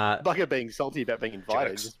 exactly. Uh, Like it being salty about being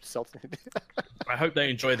invited. Jokes. Just salty. I hope they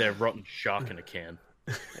enjoy their rotten shark in a can.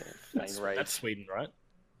 Vain rage. That's Sweden, right?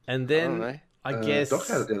 And I don't then know. I guess. Doc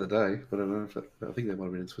had it the other day, but I don't know if I think they might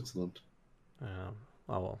have been in Switzerland.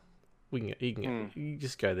 Oh well, you can Hmm. you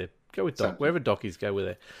just go there. Go with Doc. Exactly. Wherever Doc is, go with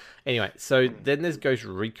it. Anyway, so then there's Ghost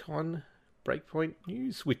Recon Breakpoint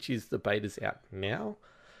news, which is the beta's out now.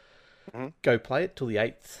 Mhm. Go play it till the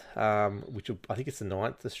 8th, which will, I think it's the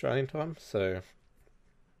 9th Australian time. So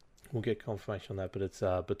we'll get confirmation on that, but it's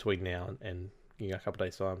between now and a couple of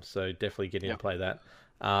days time. So definitely get in and play that.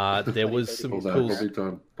 There was some Although cool.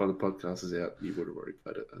 probably by the podcast is out, you would have already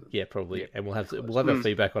played it. Yeah, probably, Yeah. and we'll have our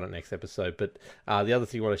feedback on it next episode. But the other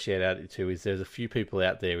thing I want to shout out to is there's a few people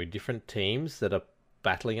out there in different teams that are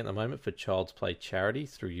battling at the moment for Child's Play charity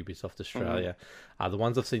through Ubisoft Australia. The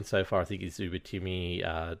ones I've seen so far, I think, is Uber Timmy,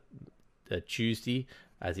 Tuesday,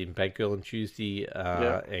 as in Bankgirl and Tuesday,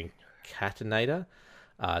 and Catinator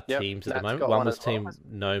teams at the Nat's moment. got One one was as well. Team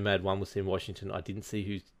Nomad, one was Team Washington. I didn't see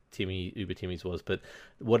who Uber Timmy's was, but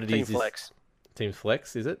what it Team is Flex. Team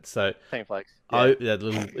Flex, is it? So. Team Flex. Oh, that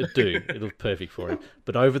little it'll be perfect for him.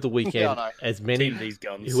 But over the weekend, Yeah, I know. as many Team these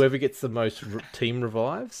guns. whoever gets the most team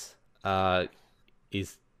revives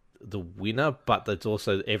is the winner. But that's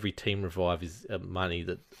also every team revive is money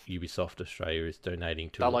that Ubisoft Australia is donating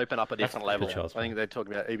to. They'll open up a different level. Child's I think they're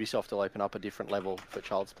talking about Ubisoft will open up a different level for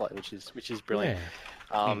Child's Play, which is brilliant.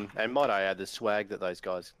 And might I add, the swag that those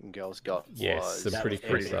guys and girls got Yes, was some pretty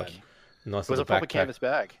cool epic. stuff. Nice It was a little proper backpack. canvas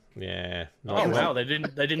bag. Yeah. Oh wow, they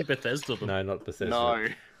didn't Bethesda them. No, not Bethesda. No.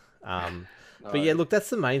 But yeah, look,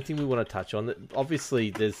 that's the main thing we want to touch on. That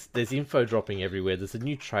obviously, there's info dropping everywhere. There's a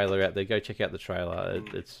new trailer out there. Go check out the trailer.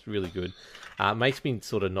 It's really good. It makes me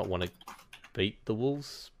sort of not want to beat the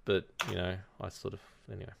Wolves, but I sort of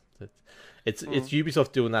anyway. It's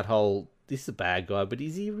Ubisoft doing that whole. This is a bad guy, but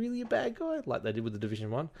is he really a bad guy? Like they did with the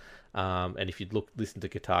Division 1. And if you'd listen to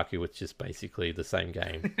Kotaku, it's just basically the same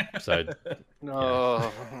game. So No.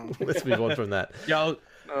 let's move on from that. Yeah,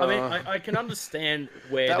 I mean, I can understand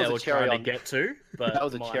where That they was a were cherry trying on- to get to, but That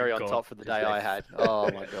was a my cherry on God, top for the is day that- I had. Oh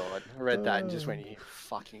my god. I read that and just went, "Are you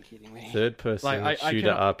fucking kidding me?" Third person Like, I shooter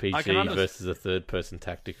can- I RPG can versus a third person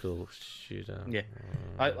tactical shooter. Yeah,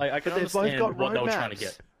 I can But they've both understand got what they were trying to roadmaps.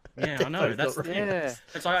 get. Yeah, I know. Both That's got the thing. Yeah.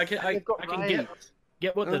 It's like I They've got can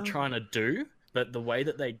get what they're trying to do, but the way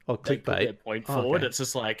that they put clickbait. their point Oh, forward, okay. it's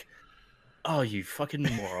just like, oh, you fucking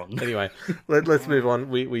moron. Anyway, let's move on.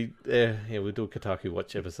 We'll do a Kotaku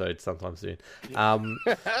Watch episode sometime soon.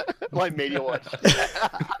 Like Media Watch.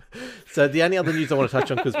 So the only other news I want to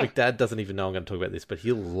touch on, because McDad doesn't even know I'm going to talk about this, but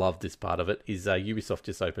he'll love this part of it, is Ubisoft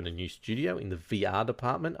just opened a new studio in the VR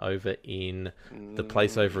department over in the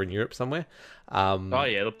place over in Europe somewhere. Oh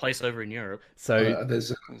yeah, the place over in Europe, So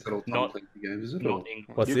There's all Tom Not- Clancy games, is it? not Or England.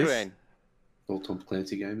 what's this? Ukraine. all Tom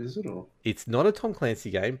Clancy game, is it? Or It's not a Tom Clancy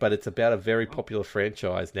game, but it's about a very popular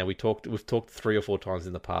franchise. Now we've talked 3 or 4 times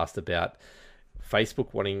in the past about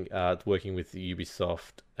Facebook wanting working with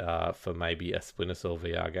Ubisoft for maybe a Splinter Cell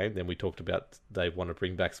VR game. Then we talked about they want to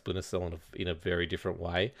bring back Splinter Cell in a very different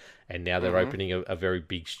way, and now they're opening a very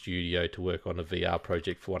big studio to work on a VR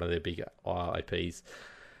project for one of their big IPs.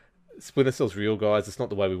 Splinter Cell's real, guys. It's not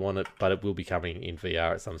the way we want it, but it will be coming in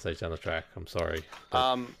VR at some stage down the track. I'm sorry.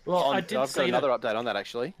 Well, I did I've see got another update on that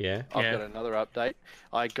actually. Yeah. I've Yeah. got another update.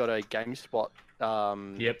 I got a GameSpot. Yep,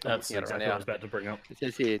 I'm that's looking at it exactly right what I now. was about to bring up. It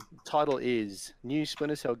says here, title is New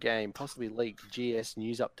Splinter Cell game, possibly leaked GS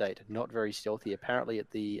news update, not very stealthy. Apparently at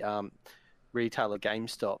the retailer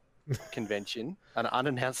GameStop convention, an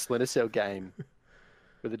unannounced Splinter Cell game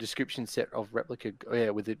with a description set of replica,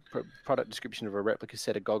 with a product description of a replica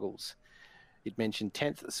set of goggles. It mentioned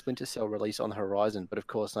 10th Splinter Cell release on the horizon, but of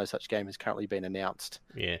course no such game has currently been announced.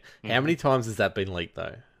 Yeah. How many times has that been leaked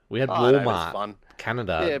though? We had I know, but it's Walmart fun.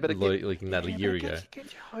 Canada Yeah, but leaking that a year ago.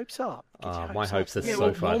 Get your hopes up. My hopes are Yeah, so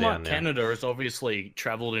well, far Walmart down now. Canada has obviously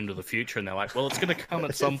travelled into the future, and they're like, "Well, it's going to come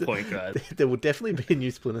at some point, guys. There will definitely be a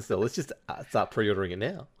new Splinter Cell. Let's just start pre-ordering it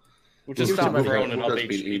now. We'll just Give it start to me. throwing it We'll up just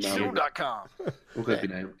be each emailing. Shield.com. We're going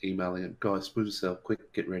to be emailing him. Guys, Splinter Cell,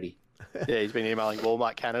 quick, get ready. Yeah, he's been emailing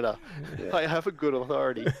Walmart Canada. I have a good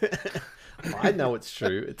authority. I know it's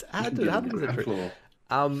true. It's Get 100% on the ground true. floor.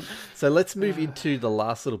 So let's move into the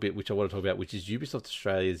last little bit, which I want to talk about, which is Ubisoft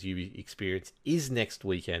Australia's Ubi Experience is next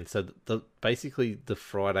weekend. So basically the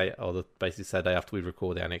Friday or the basically Saturday after we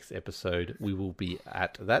record our next episode, we will be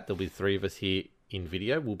at that. There'll be 3 of us here in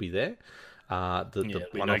video. We'll be there. We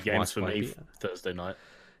know games for me Thursday night.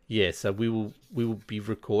 Yeah, so we will be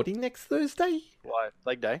recording next Thursday, Why?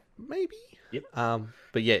 Leg day. maybe. Yep.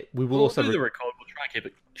 But yeah, we will We'll also do the record. We'll try and keep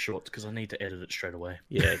it short because I need to edit it straight away.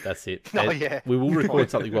 Yeah, that's it. Oh, And yeah. we will record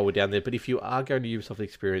something while we're down there. But if you are going to Ubisoft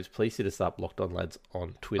Experience, please hit us up, Locked On Lads,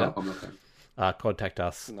 on Twitter. I'm not going. Contact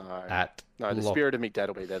us No. at. No, the spirit of McDad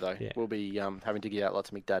will be there, though. Yeah. We'll be having to give out lots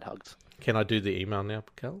of McDad hugs. Can I do the email now,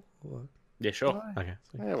 Cal? Or- Yeah, sure. Okay.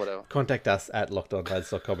 So Yeah, whatever. contact us at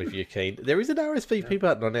lockedonlads.com if you're keen. There is an RSVP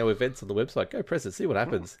button on our events on the website. Go press it, see what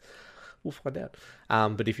happens. We'll find out.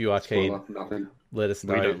 But if you are keen, Spoiler, nothing. let us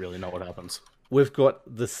know. We don't really know what happens. We've got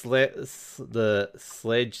the sledge.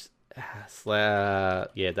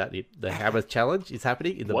 The hammer challenge is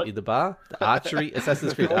happening in the bar. The archery,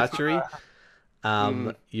 Assassin's Creed archery.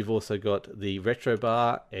 You've also got the retro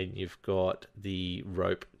bar, and you've got the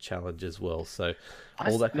rope challenge as well. So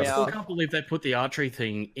all that kind I of still stuff can't believe they put the archery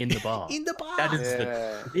thing in the bar. in the bar. That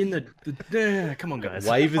is Yeah. come on, guys.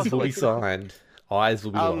 Waivers will be signed. Eyes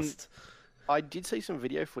will be lost. I did see some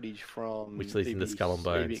video footage from Which leads into Skull and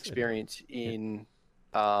Bones. the experience in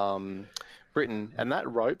Britain, and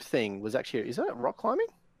that rope thing was actually, is that rock climbing?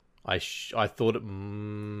 I thought it.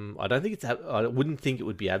 I don't think it's. I wouldn't think it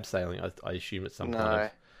would be abseiling. I assume it's some kind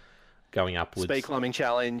of going upwards. Speed climbing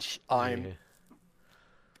challenge. I'm Yeah.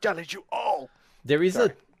 challenge you all. There is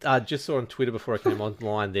just saw on Twitter before I came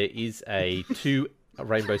online. There is a 2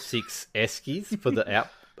 Rainbow Six Eskies for the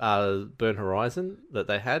Burn Horizon that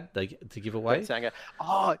they had to give away. Burnt Sanger.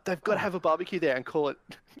 Oh, they've got to have a barbecue there and call it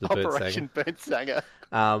The Burnt Operation Burnt Sanger.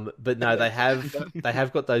 But no, they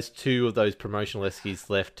have got those 2 of those promotional Eskies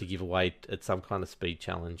left to give away at some kind of speed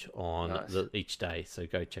challenge on each day. So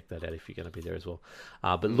go check that out if you're going to be there as well.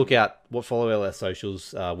 But look out, follow all our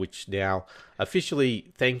socials, which now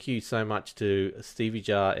officially, thank you so much to Stevie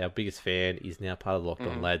Jar, our biggest fan, is now part of Locked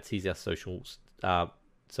On Lads. He's our social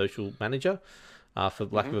manager. For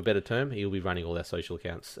lack of a better term, he'll be running all our social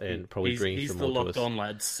accounts and probably bringing He's some the more to Locked us. On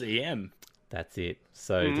Lads CM. That's it.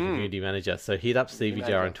 So the community manager. So hit up Stevie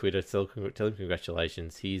Jar on Twitter. Tell him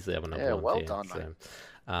congratulations. He's our number one well fan. done,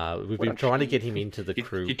 So, we've been trying to get him into the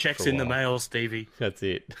crew. Your check's for a in the while. mail, Stevie. That's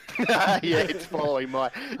it. Yeah, it's following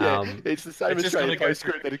my. Yeah, it's the same It's just Australia gonna go Post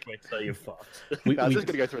through group that it. quick, so you're fucked. We, No, it's we- just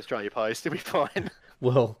going to go through Australia Post. It'll be fine.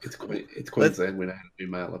 well, It's Queensland. We don't have to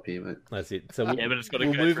email up here, mate. that's it. So Yeah, but it's got to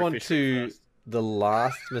we'll go move through on official to first. the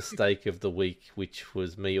last mistake of the week, which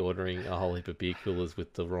was me ordering a whole heap of beer coolers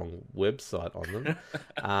with the wrong website on them.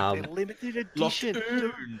 They're limited edition.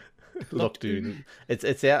 Lockdoon.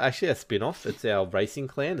 It's actually a spin-off. It's our racing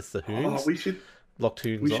clan. It's the Hoons. Oh, we should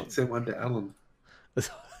Lockdoons. send one to Alan.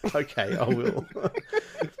 Okay, I will.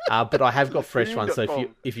 But I have got fresh ones. So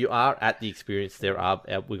Lockdoon.com. if you are at the experience,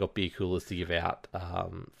 we got beer coolers to give out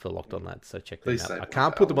for Locked On Lads. So check them Please out. say I one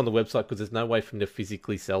can't to put them on the website because there's no way for me to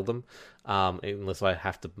physically sell them unless I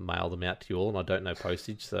have to mail them out to you all, and I don't know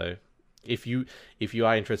postage. So if you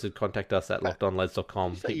are interested, contact us at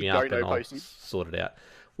lockedonlads.com. say Pick you me up don't know and I'll postage? sort it out.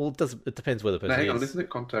 Well, it depends where the No, person hang on, is. isn't it?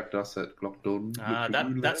 Contact us at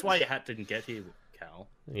Lockdown. That's why your hat didn't get here, Cal.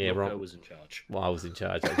 Yeah, Loco wrong. was in charge. Well, I was in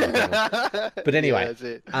charge. But anyway, Yeah, that's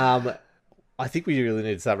it. I think we really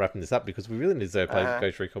need to start wrapping this up because we really need to play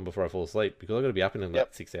Ghost Recon before I fall asleep because I've got to be up in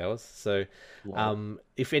about 6 hours. So,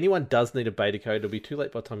 if anyone does need a beta code, it'll be too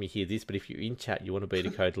late by the time you hear this. But if you're in chat, you want a beta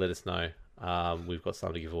code, let us know. We've got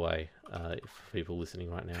some to give away for people listening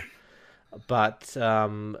right now. But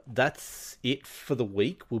that's it for the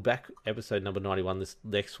week. We're back episode number 91 this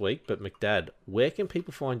next week. But McDad, where can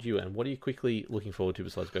people find you, and what are you quickly looking forward to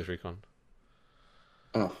besides Ghost Recon?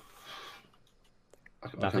 Oh. I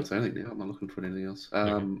Nothing? can't say anything now. I'm not looking for anything else.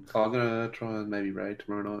 I'm going to try and maybe raid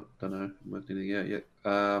tomorrow night. Don't know. Haven't worked anything out yet.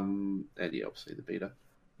 And yeah, obviously the beta.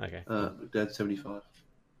 Okay. Dad's 75.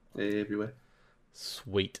 Everywhere.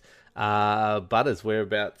 Sweet. Butters,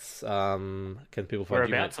 whereabouts can people find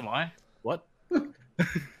Whereabouts am I? What? you?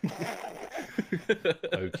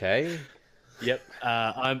 Okay. Yep.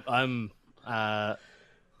 I'm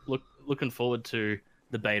looking forward to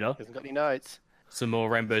the beta. Hasn't got any notes. Some more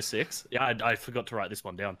Rainbow Six. Yeah, I forgot to write this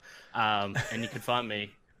one down. And you can find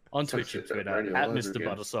me on Twitch and Twitter Radio at all over Mr. again.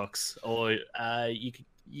 Buttersocks, or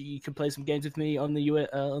you can play some games with me on the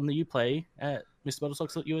Uplay at Mr.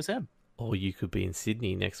 Buttersocks at USM. Or you could be in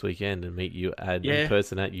Sydney next weekend and meet you in Yeah.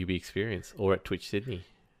 person at UB Experience or at Twitch Sydney.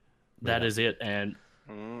 That is it, and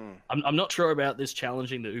I'm not sure about this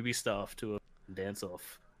challenging the Ubi staff to a dance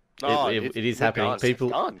off. It is happening. It's People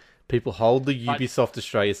fun. People hold the Ubisoft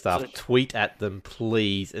Australia staff, So- tweet at them,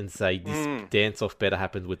 please, and say this dance off better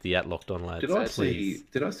happens with the Locked On lads. Did I please. see?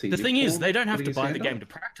 Did I see? The Mick thing is, Vaughan they don't have putting to his buy the hand game up? to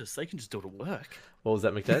practice. They can just do it at work. What was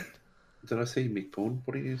that, McDad? Did I see Mick Vaughan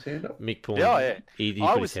putting his hand up? Mick Pawn. Yeah. He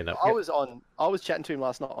I put was, his hand up. I was chatting to him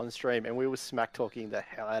last night on stream, and we were smack talking the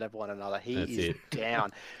hell out of one another. He That's is it.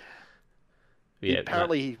 down. Yeah,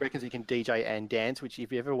 Apparently, he reckons he can DJ and dance. Which,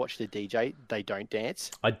 if you ever watch the DJ, they don't dance.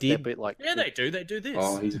 I They're a did. bit like Yeah, they do. They do this.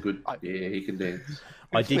 Oh, he's a good. Yeah, he can dance.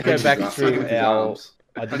 I did go back through our.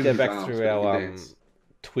 I did Only go with back arms, through but he our can dance.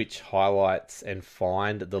 Twitch highlights and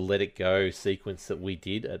find the Let It Go sequence that we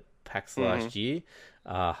did at PAX last year.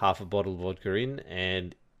 Half a bottle of vodka in,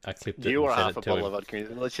 and I clipped it you and are sent half it a to bottle him. of vodka.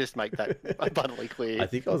 Let's just make that abundantly clear. I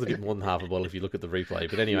think I was a bit more than half a bottle if you look at the replay.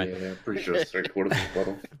 But anyway, Yeah, I'm pretty sure it's 3/4 of a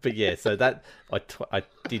bottle. but yeah, so that I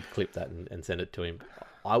did clip that and send it to him.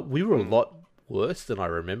 We were a lot worse than I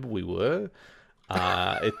remember we were.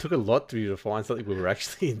 It took a lot to be able to find something we were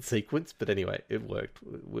actually in sequence, but anyway, it worked.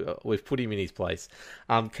 We've put him in his place.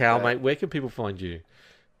 Cal, mate, where can people find you?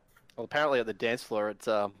 Well, apparently at the dance floor, it's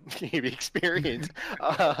UB Experience.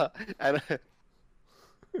 And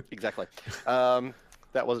exactly.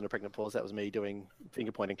 That wasn't a pregnant pause. That was me doing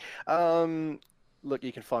finger pointing. Look,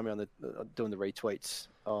 you can find me on the doing the retweets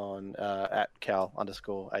on at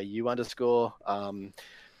Cal_AU_.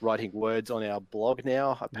 Writing words on our blog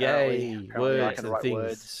now. Apparently, Yay, I words can and write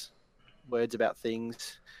things. words about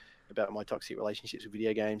things, about my toxic relationships with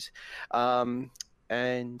video games. And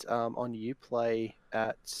on Uplay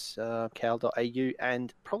at cal.au,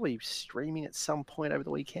 and probably streaming at some point over the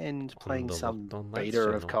weekend, playing the some Locked On Lads beta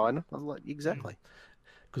of channel. kind. Exactly.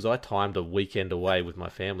 Because I timed a weekend away with my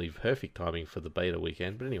family. Perfect timing for the beta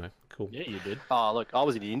weekend. But anyway, cool. Yeah, you did. Oh, look, I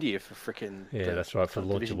was in India for freaking. Yeah, that's right, for the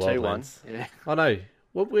launch of Division 2 Wildlands. Yeah. Oh no.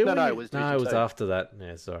 Where No, were no, you? it was no, Division it was 2. after that.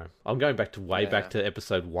 Yeah, sorry. I'm going back to way back Yeah. to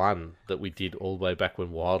episode 1 that we did all the way back when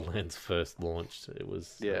Wildlands first launched. It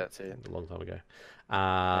was Yeah, that's it. a long time ago.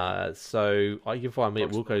 So you can find me at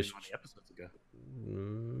Wilco's. 20 episodes ago.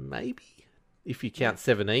 Maybe if you count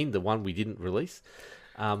 17, the one we didn't release.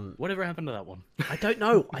 Whatever happened to that one? I don't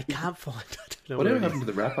know. I can't find. I don't know Whatever where it is. happened to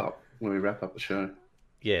the wrap up when we wrap up the show?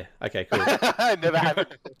 Yeah. Okay. Cool. Never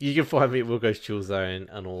happened. You can find me at Wilco's Chill Zone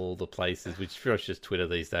and all the places, which is pretty much just Twitter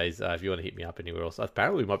these days. If you want to hit me up anywhere else,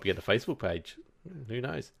 apparently we might be getting a Facebook page. Who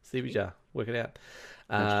knows? See what you work it out.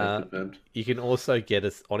 Hashtag confirmed. You can also get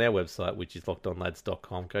us on our website, which is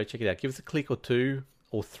lockedonlads.com. Go check it out. Give us a click or two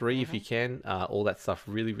or three if you can. All that stuff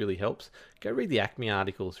really, really helps. Go read the Acme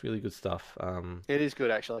articles. Really good stuff. It is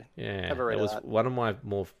good, actually. Yeah, Have a read it of was that. one of my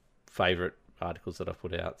more favourite articles that I've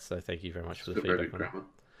put out. So thank you very much for It's the got very feedback good on it. grammar.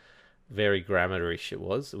 Very grammar-ish it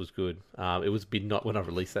was. It was good. It was midnight when I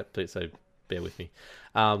released that, so bear with me.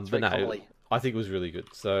 But very no, comedy. I think it was really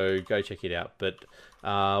good. So go check it out. But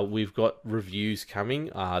we've got reviews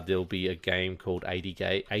coming. There'll be a game called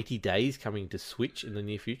 80 Days coming to Switch in the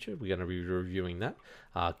near future. We're going to be reviewing that.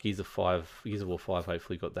 Gears of War 5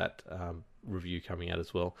 hopefully got that review coming out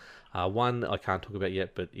as well. One I can't talk about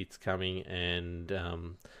yet, but it's coming, and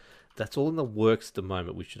that's all in the works at the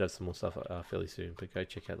moment. We should have some more stuff fairly soon, but go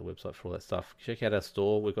check out the website for all that stuff. Check out our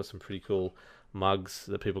store. We've got some pretty cool mugs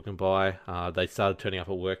that people can buy. They started turning up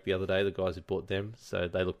at work the other day, the guys who bought them, so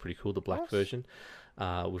they look pretty cool, the black version.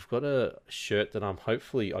 We've got a shirt that I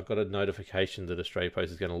got a notification that Australia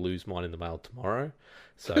Post is going to lose mine in the mail tomorrow.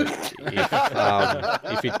 So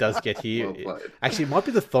if it does get here, Well played. actually it might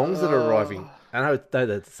be the thongs that are arriving. I know they're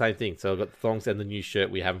the same thing. So I've got the thongs and the new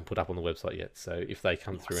shirt we haven't put up on the website yet. So if they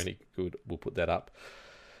come through any good, we'll put that up.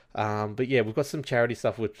 But yeah, we've got some charity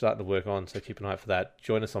stuff we're starting to work on, so keep an eye out for that.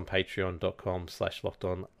 Join us on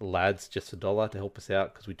patreon.com/lockedonlads, just $1 to help us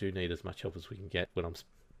out, because we do need as much help as we can get when I'm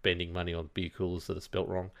spending money on beer coolers that are spelt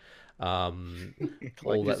wrong. All that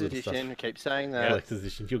Collector's little stuff. edition. We keep saying that. Collector's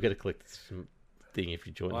edition. You'll get a collector's thing if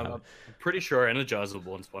you join. I'm pretty sure Energizer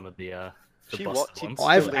wants one of the She busted wa- ones.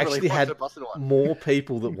 I've literally actually wants had a busted one. more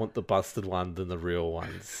people that want the busted one than the real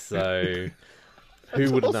ones. So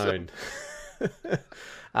who would have awesome. known?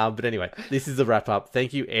 But anyway, this is the wrap up.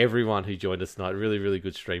 Thank you everyone who joined us tonight. Really, really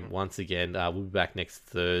good stream once again. We'll be back next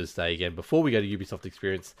Thursday again before we go to Ubisoft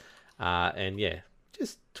Experience. And yeah,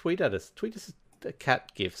 just tweet at us. Tweet us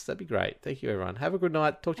cat gifts. That'd be great. Thank you, everyone. Have a good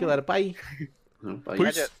night. Talk to you later. Bye. But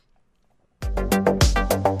Peace.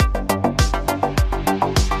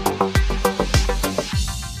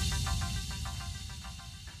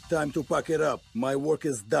 Time to pack it up. My work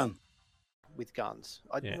is done. with guns.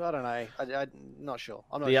 I Yeah. don't know. I'm not sure.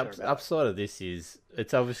 I'm not The sure about upside of this is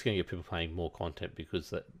it's obviously going to get people playing more content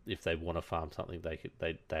because if they want to farm something, they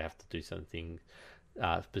have to do something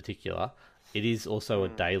particular. It is also a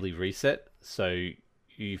daily reset, so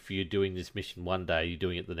if you're doing this mission one day, you're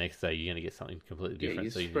doing it the next day, you're going to get something completely Yeah, different.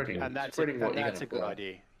 you're so you need spreading to- And that's spreading what you're that's a gonna good play.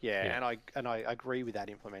 idea. Yeah, Yeah. and I agree with that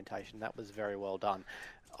implementation. That was very well done.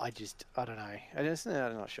 I don't know.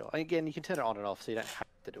 I'm not sure. Again, you can turn it on and off, so you don't have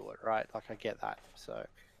to do it, right? Like I get that. So,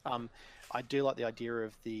 I do like the idea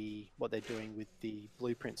of what they're doing with the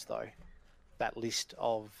blueprints, though. That list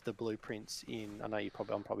of the blueprints in. I know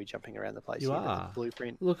I'm probably jumping around the place. You here, but the are.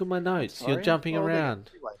 blueprint. Look at my notes. Sorry? You're jumping Oh, there you go.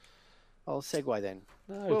 around. Segue. I'll segue then.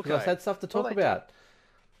 No, because I've Okay. had stuff to talk Well,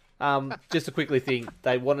 about. Just a quickly thing,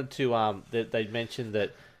 they wanted to. They mentioned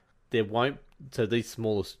that there won't. So these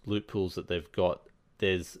smallest loot pools that they've got,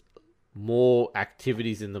 there's more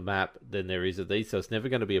activities in the map than there is of these. So it's never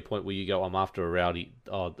going to be a point where you go, I'm after a rowdy.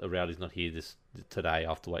 Oh, a rowdy's not here today. I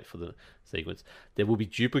have to wait for the sequence. There will be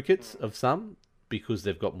duplicates of some because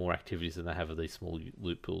they've got more activities than they have of these small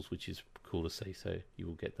loot pools, which is cool to see. So you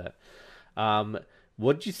will get that.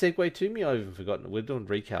 What did you segue to me? I've even forgotten. We're doing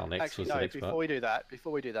recal next. Actually, was the no. next Before part.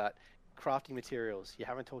 we do that, crafting materials. You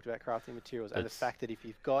haven't talked about crafting materials, and the That's- fact that if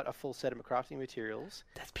you've got a full set of crafting materials,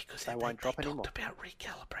 That's because they won't drop they anymore. talked about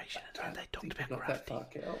recalibration and they talked about Not that crafting. far,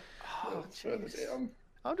 Cal. Oh, Further jeez. down.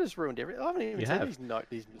 I've just ruined everything. I haven't even You seen have.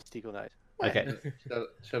 these mystical notes. Okay,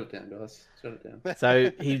 Shut it down, guys. Shut it down.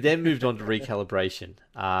 so he then moved on to recalibration.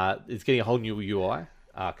 It's getting a whole new UI,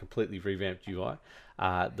 completely revamped UI.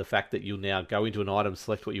 The fact that you'll now go into an item,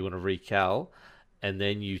 select what you want to recal, and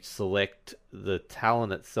then you select the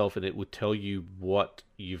talent itself, and it will tell you what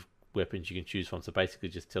weapons you can choose from. So basically,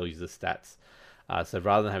 just tell you the stats. So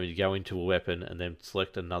rather than having to go into a weapon and then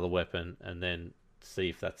select another weapon and then see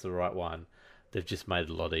if that's the right one, they've just made it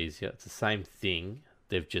a lot easier. It's the same thing.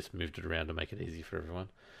 They've just moved it around to make it easy for everyone.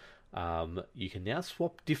 You can now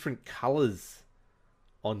swap different colors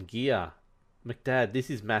on gear. McDad, this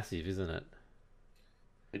is massive, isn't it?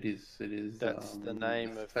 It is. It is. That's the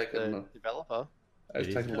name of taken the developer. It It's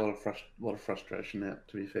is. taken a lot of frustration out.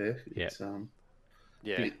 To be fair, Yeah. it's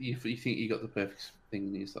Yeah. If you think you got the perfect thing,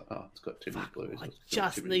 and it's like, oh, it's got too many Fuck, blues. I it's got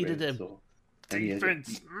just too many needed reds, a or- and you have-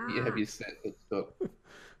 defense. You have your set that's got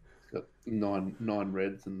nine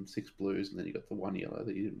reds and 6 blues, and then you got the 1 yellow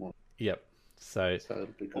that you didn't want. Yep. So So it'll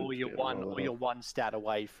be good Or to you're be able to roll it off. one stat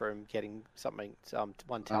away from getting something,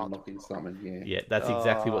 one talent. Unlocking something. Yeah. yeah, that's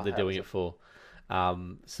exactly what they're how doing was it for.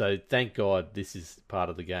 So thank God this is part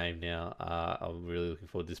of the game now. I'm really looking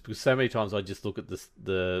forward to this because so many times I just look at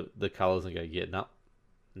the colors and go, yeah,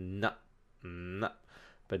 no.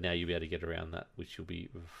 But now you'll be able to get around that, which will be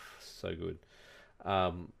so good.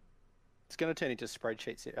 It's going to turn into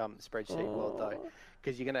spreadsheet world though,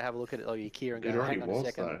 because you're going to have a look at it, your gear and It go, already hang on a was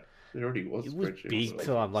second. though. It already was. It was spreadsheet big world.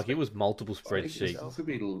 time, like it was multiple I think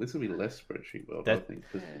spreadsheets. This will be less spreadsheet world. That- I think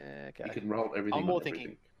 'cause Okay. you can roll everything. I'm more on thinking-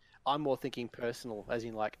 everything. I'm more thinking personal, as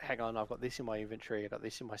in like, hang on, I've got this in my inventory, I've got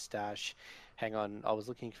this in my stash. Hang on, I was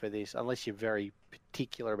looking for this. Unless you're very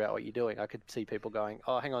particular about what you're doing, I could see people going,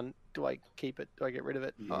 oh, hang on, do I keep it? Do I get rid of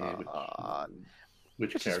it? Yeah, which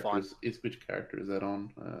which is character fine. which character is that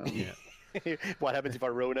on? Yeah. What happens if I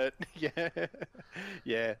ruin it? Yeah,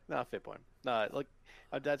 yeah. No, fair point. No, look,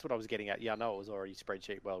 that's what I was getting at. Yeah, I know it was already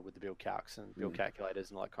spreadsheet world with the build calcs and build calculators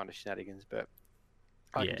and all that kind of shenanigans, but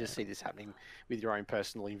I Yeah. can just see this happening with your own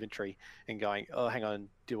personal inventory and going, oh, hang on,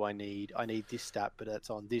 I need this stat, but it's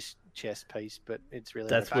on this chest piece, but it's really. in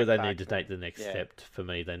That's the where they backpack. need to take the next Yeah. step for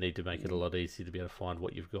me. They need to make it a lot easier to be able to find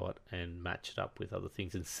what you've got and match it up with other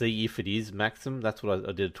things and see if it is maximum. That's what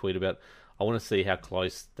I did a tweet about. I want to see how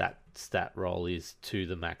close that stat roll is to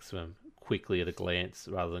the maximum quickly at a glance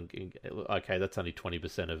rather than, okay, that's only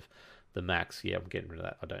 20% of the max. Yeah, I'm getting rid of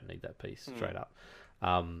that. I don't need that piece straight up.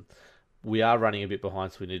 We are running a bit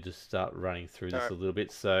behind, so we need to start running through this Alright. a little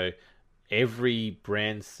bit. So every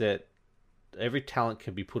brand set, every talent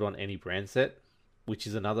can be put on any brand set, which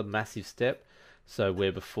is another massive step. So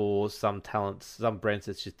where before some brand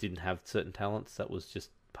sets just didn't have certain talents, that was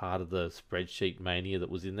just part of the spreadsheet mania that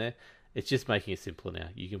was in there. It's just making it simpler now.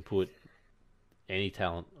 You can put any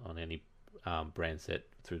talent on any brand set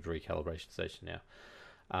through the recalibration station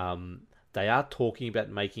now. They are talking about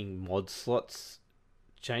making mod slots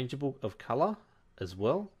changeable of color as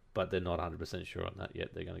well. but they're not 100% sure on that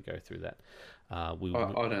yet. They're going to go through that. I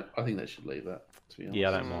don't. I think they should leave that. To be honest. Yeah,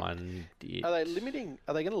 I don't mind. It. Are they limiting?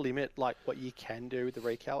 Are they going to limit like what you can do with the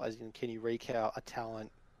recal? As in, can you recal a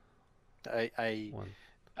talent, a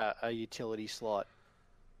utility slot,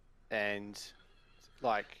 and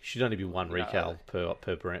like Should only be one recal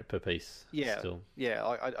per piece. Yeah, Still. yeah.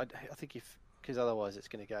 I think if because otherwise it's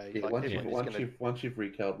going to go. Yeah, like, once you've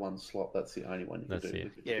recaled one slot, that's the only one you That's can do.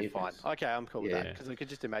 it. because Yeah, it fine. is- Okay, I'm cool with Yeah. that because I could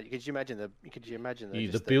just imagine. Could you imagine The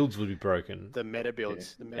just builds would be broken. the meta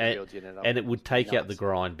builds? The meta And- builds you'd end up And it would take out the nuts.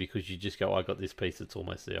 grind because you just go, I got this piece that's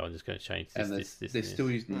almost there. I'm just going to change this, And this, they're and still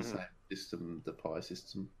this. using the same system, the Pi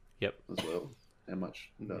system. Yep. As well. How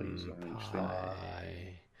much values are on each thing?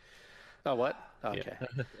 Pie. Oh, what? Oh, okay.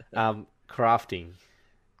 Crafting.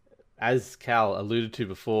 As Cal alluded to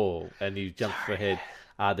before, and you jumped ahead,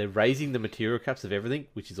 they're raising the material caps of everything,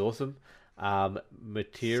 which is awesome.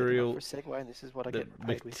 Material... For a segue, and this is what I The get paid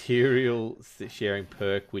with. material sharing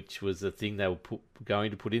perk, which was a thing they were going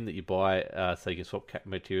to put in that you buy so you can swap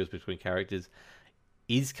materials between characters,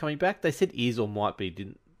 is coming back. They said is or might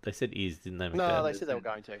be. They said is, didn't they? No, McDad? they said they were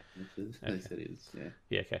going to. They said it is, yeah.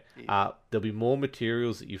 Yeah, okay. Yeah. There'll be more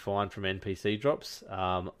materials that you find from NPC drops.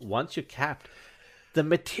 Once you're capped, the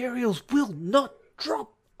materials will not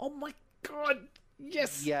drop. Oh my god!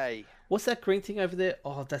 Yes. Yay! What's that green thing over there?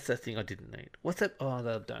 Oh, that's that thing I didn't need. What's that? Oh,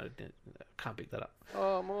 no, can't pick that up.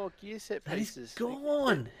 Oh, more gear set That is pieces.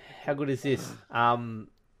 gone. How good is this?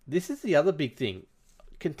 This is the other big thing.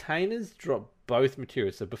 Containers drop both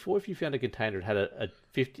materials. So before, if you found a container, it had a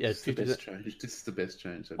 50. It's the best change. This is the best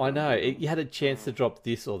change. they've I done. know. You had a chance to drop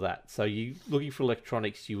this or that. So you looking for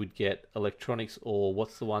electronics, you would get electronics or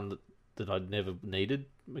what's the one that I'd never needed,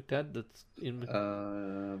 McDad? That's in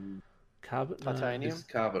carbon. Titanium. It's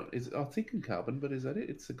carbon. I'm thinking carbon, but is that it?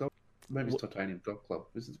 It's a golf. Maybe it's titanium golf club.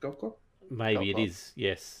 Is it golf club? Maybe it Golf club. is.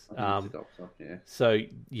 Yes. I think it's a golf club. Yeah. So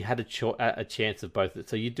you had a chance of both.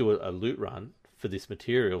 So you'd do a loot run for this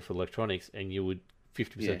material for electronics, and you would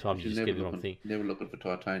 50% of the time you just get the wrong thing. Never looking for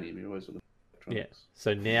titanium. You're always looking for Yeah. electronics.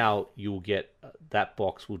 So now you will get that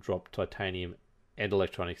box will drop titanium and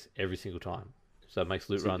electronics every single time. So it makes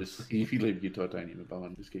loot So runs. just, if you leave your titanium above,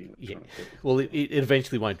 I'm just getting electronics. Well, it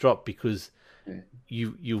eventually won't drop because Yeah.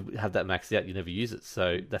 you have that maxed out. You never use it,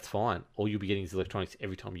 so that's fine. All you'll be getting is electronics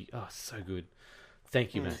every time you. Oh, so good.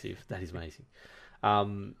 Thank you, Massive. That is amazing.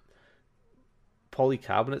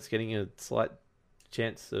 Polycarbonate's getting a slight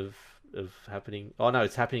chance of happening. Oh no,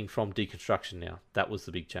 it's happening from deconstruction now. That was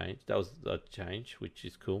the big change. That was a change, which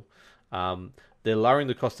is cool. They're lowering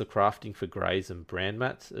the cost of crafting for greys and brand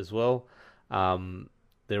mats as well.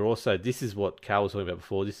 They're also, this is what Carl was talking about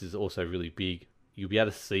before. This is also really big. You'll be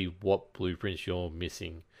able to see what blueprints you're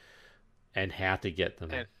missing and how to get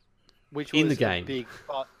them. And- Which In was the a game. big,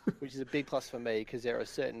 which is a big plus for me because there are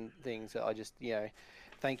certain things that I just,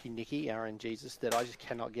 thank you, Nikki, Aaron, Jesus, that I just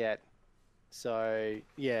cannot get. So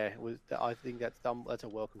I think that's a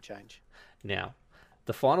welcome change. Now,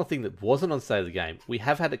 the final thing that wasn't on State of the Game, we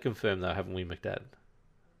have had it confirmed though, haven't we, McDad?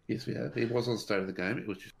 Yes, we have. It was on State of the Game. It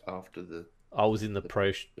was just after the. I was in the pro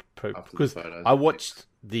after the because photos I and watched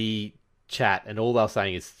the chat and all they were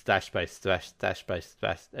saying is stash base, stash base,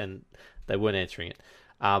 stash, and they weren't answering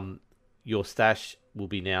it. Your stash will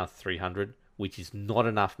be now 300, which is not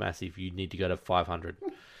enough, Massive. You need to go to 500.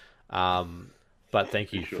 But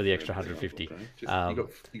thank you Sure, for the extra everything 150. else, okay?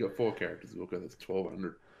 Just, you got 4 characters. We'll go. That's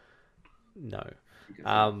 1,200. No,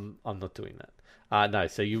 I'm not doing that. No,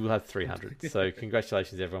 so you will have 300. So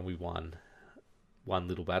congratulations, everyone. We won one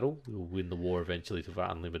little battle. We'll win the war eventually to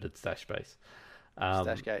our unlimited stash base.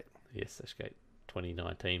 Stashgate. Yes, Stashgate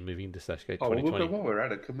 2019, moving to Stashgate Oh, well, 2020. while we're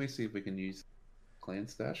at it, can we see if we can use Clan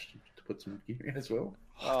Stash to put some gear in as well?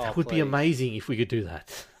 That would be please. amazing if we could do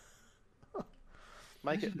that.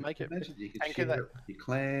 Make it. Imagine you could anchor share that- it with your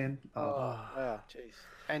clan. Oh, wow, jeez.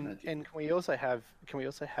 And Magic. and can we also have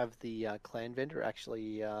the clan vendor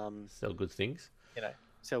actually Sell good things.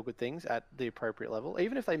 sell good things at the appropriate level,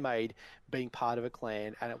 even if they made being part of a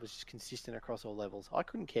clan and it was just consistent across all levels. I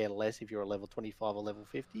couldn't care less if you're a level 25 or level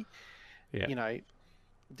 50. Yeah.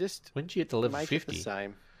 Just When did you get to level make 50? it the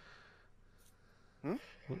same.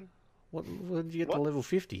 When did you get to What? level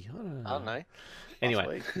 50? I don't know. I don't know.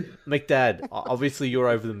 Anyway, Last week. McDad, obviously you're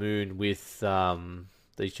over the moon with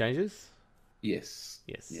these changes. Yes.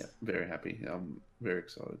 Yes. Yeah, very happy. I'm very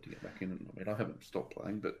excited to get back in. I mean, I haven't stopped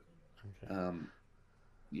playing, but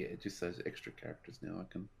yeah, just those extra characters now. I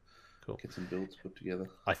can Cool. get some builds put together.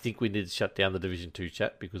 I think we need to shut down the Division 2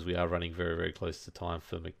 chat because we are running very, very close to time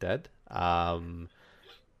for McDad.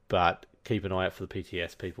 But keep an eye out for the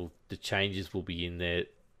PTS people. The changes will be in there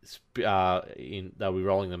they'll be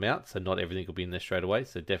rolling them out, so not everything will be in there straight away.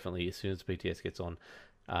 So definitely, as soon as BTS gets on,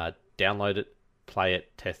 download it, play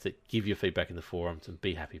it, test it, give your feedback in the forums, and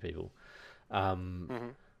be happy, people.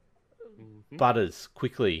 Butters,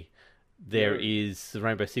 quickly, there is the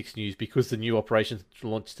Rainbow Six news because the new operations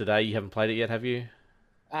launched today. You haven't played it yet, have you?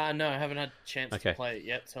 No, I haven't had a chance Okay. to play it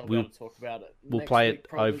yet, so I'll We'll- be able to talk about it. we'll next play week, it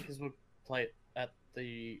probably over- because we'll play it at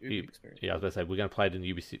the Ubi experience. Yeah, I was going to say, we're going to play it in the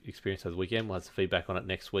Ubi experience over the weekend. We'll have some feedback on it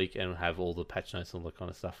next week and we'll have all the patch notes and all that kind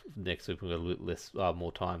of stuff next week. We've got a little less,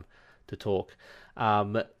 more time to talk.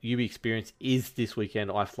 Ubi experience is this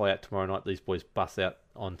weekend. I fly out tomorrow night. These boys bust out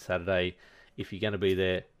on Saturday. If you're going to be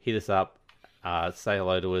there, hit us up. Say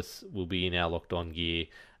hello to us. We'll be in our locked on gear.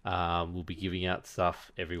 We'll be giving out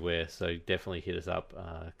stuff everywhere, so definitely hit us up.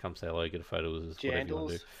 Come say hello, get a photo with us, whatever you want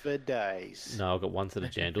to do. Jandals for days. No, I've got one set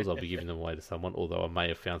of jandals. I'll be giving them away to someone, although I may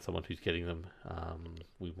have found someone who's getting them.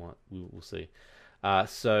 We'll see.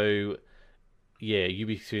 So yeah,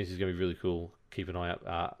 Ubi experience is going to be really cool. Keep an eye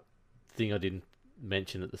out. Thing I didn't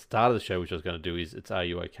mention at the start of the show, which I was going to do, is it's Are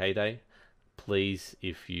You OK Day. Please,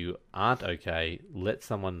 if you aren't okay, let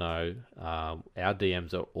someone know. Our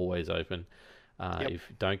DMs are always open.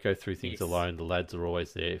 If don't go through things alone, the lads are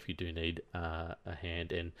always there if you do need a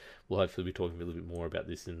hand, and we'll hopefully be talking a little bit more about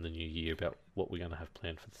this in the new year about what we're going to have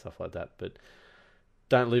planned for stuff like that. But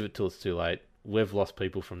don't leave it till it's too late. We've lost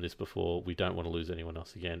people from this before. We don't want to lose anyone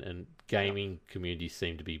else again, and gaming communities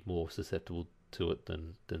seem to be more susceptible to it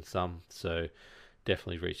than some. So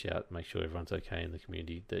definitely reach out, make sure everyone's okay in the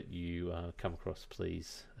community that you come across,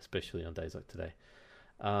 please, especially on days like today.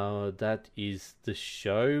 That is the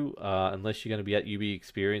show. Unless you're going to be at Ubi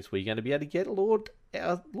Experience, we're going to be able to get our Lord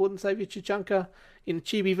and Savior Chichanka in a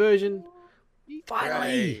chibi version.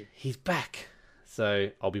 Finally, he's back.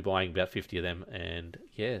 So I'll be buying about 50 of them, and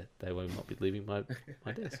yeah, they will not be leaving my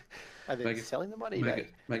desk. Are they selling them on eBay?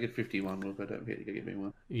 Make it 51, but don't forget to get me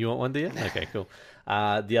one. You want one, do you? Okay, cool.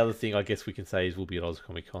 The other thing I guess we can say is we'll be at Oz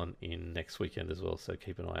Comic Con in next weekend as well, so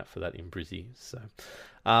keep an eye out for that in Brizzy. So,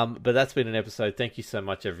 but that's been an episode. Thank you so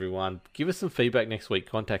much, everyone. Give us some feedback next week.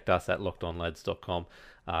 Contact us at lockedonlads.com.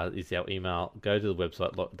 Is our email. Go to the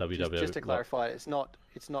website www. Just to clarify, it's not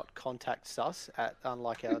contact us at,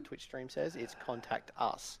 unlike our Twitch stream says, it's contact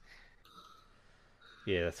us.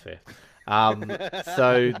 Yeah, that's fair.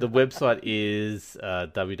 So the website is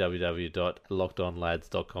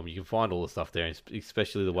www.lockedonlads.com. You can find all the stuff there,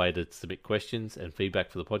 especially the way to submit questions and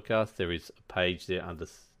feedback for the podcast. There is a page there under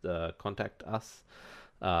contact us.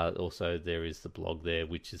 Also, there is the blog there,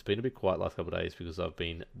 which has been a bit quiet last couple of days because I've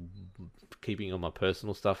been keeping all my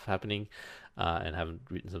personal stuff happening and haven't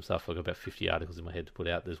written some stuff. I've got about 50 articles in my head to put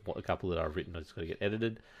out. There's a couple that I've written. I just got to get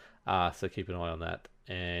edited. So keep an eye on that.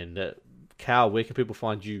 And Cal, where can people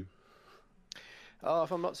find you?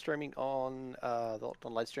 If I'm not streaming on the Locked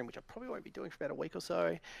On Lads stream, which I probably won't be doing for about a week or so,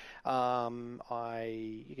 you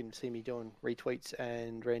can see me doing retweets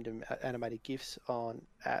and random animated GIFs on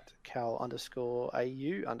at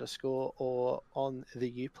cal_au_ or on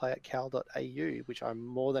the Uplay at cal.au, which I'm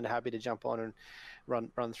more than happy to jump on and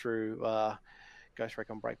run through Ghost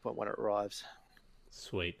Recon Breakpoint when it arrives.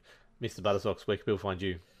 Sweet. Mr. Buttersocks, where can people find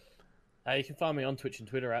you? You can find me on Twitch and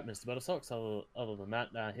Twitter at Mr. Buttersocks. Other than that,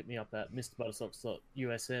 hit me up at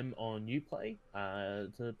mrbuttersocks.usm on Uplay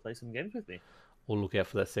to play some games with me. Or look out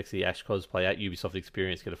for that sexy Ash cosplay at Ubisoft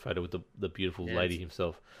Experience. Get a photo with the beautiful lady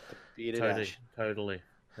himself. Totally.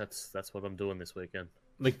 That's what I'm doing this weekend.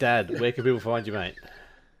 McDad, where can people find you, mate?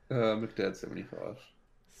 McDad75.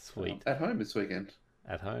 Sweet. At home this weekend.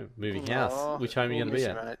 At home. Moving house. Which home are you going to be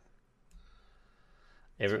at?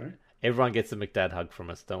 Sorry? Everyone gets a McDad hug from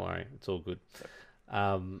us. Don't worry. It's all good.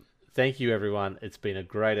 Thank you, everyone. It's been a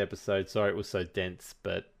great episode. Sorry it was so dense,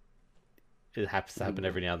 but it happens to happen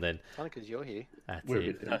every now and then. Only because you're here. That's We're a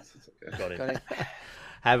it. bit dense. It's okay. Got it. Got it.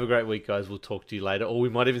 Have a great week, guys. We'll talk to you later. Or we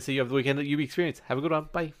might even see you over the weekend at UB Experience. Have a good one.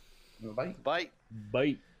 Bye. Bye. Bye.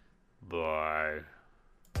 Bye. Bye.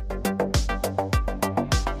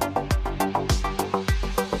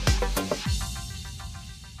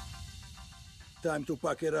 Time to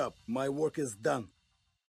pack it up. My work is done.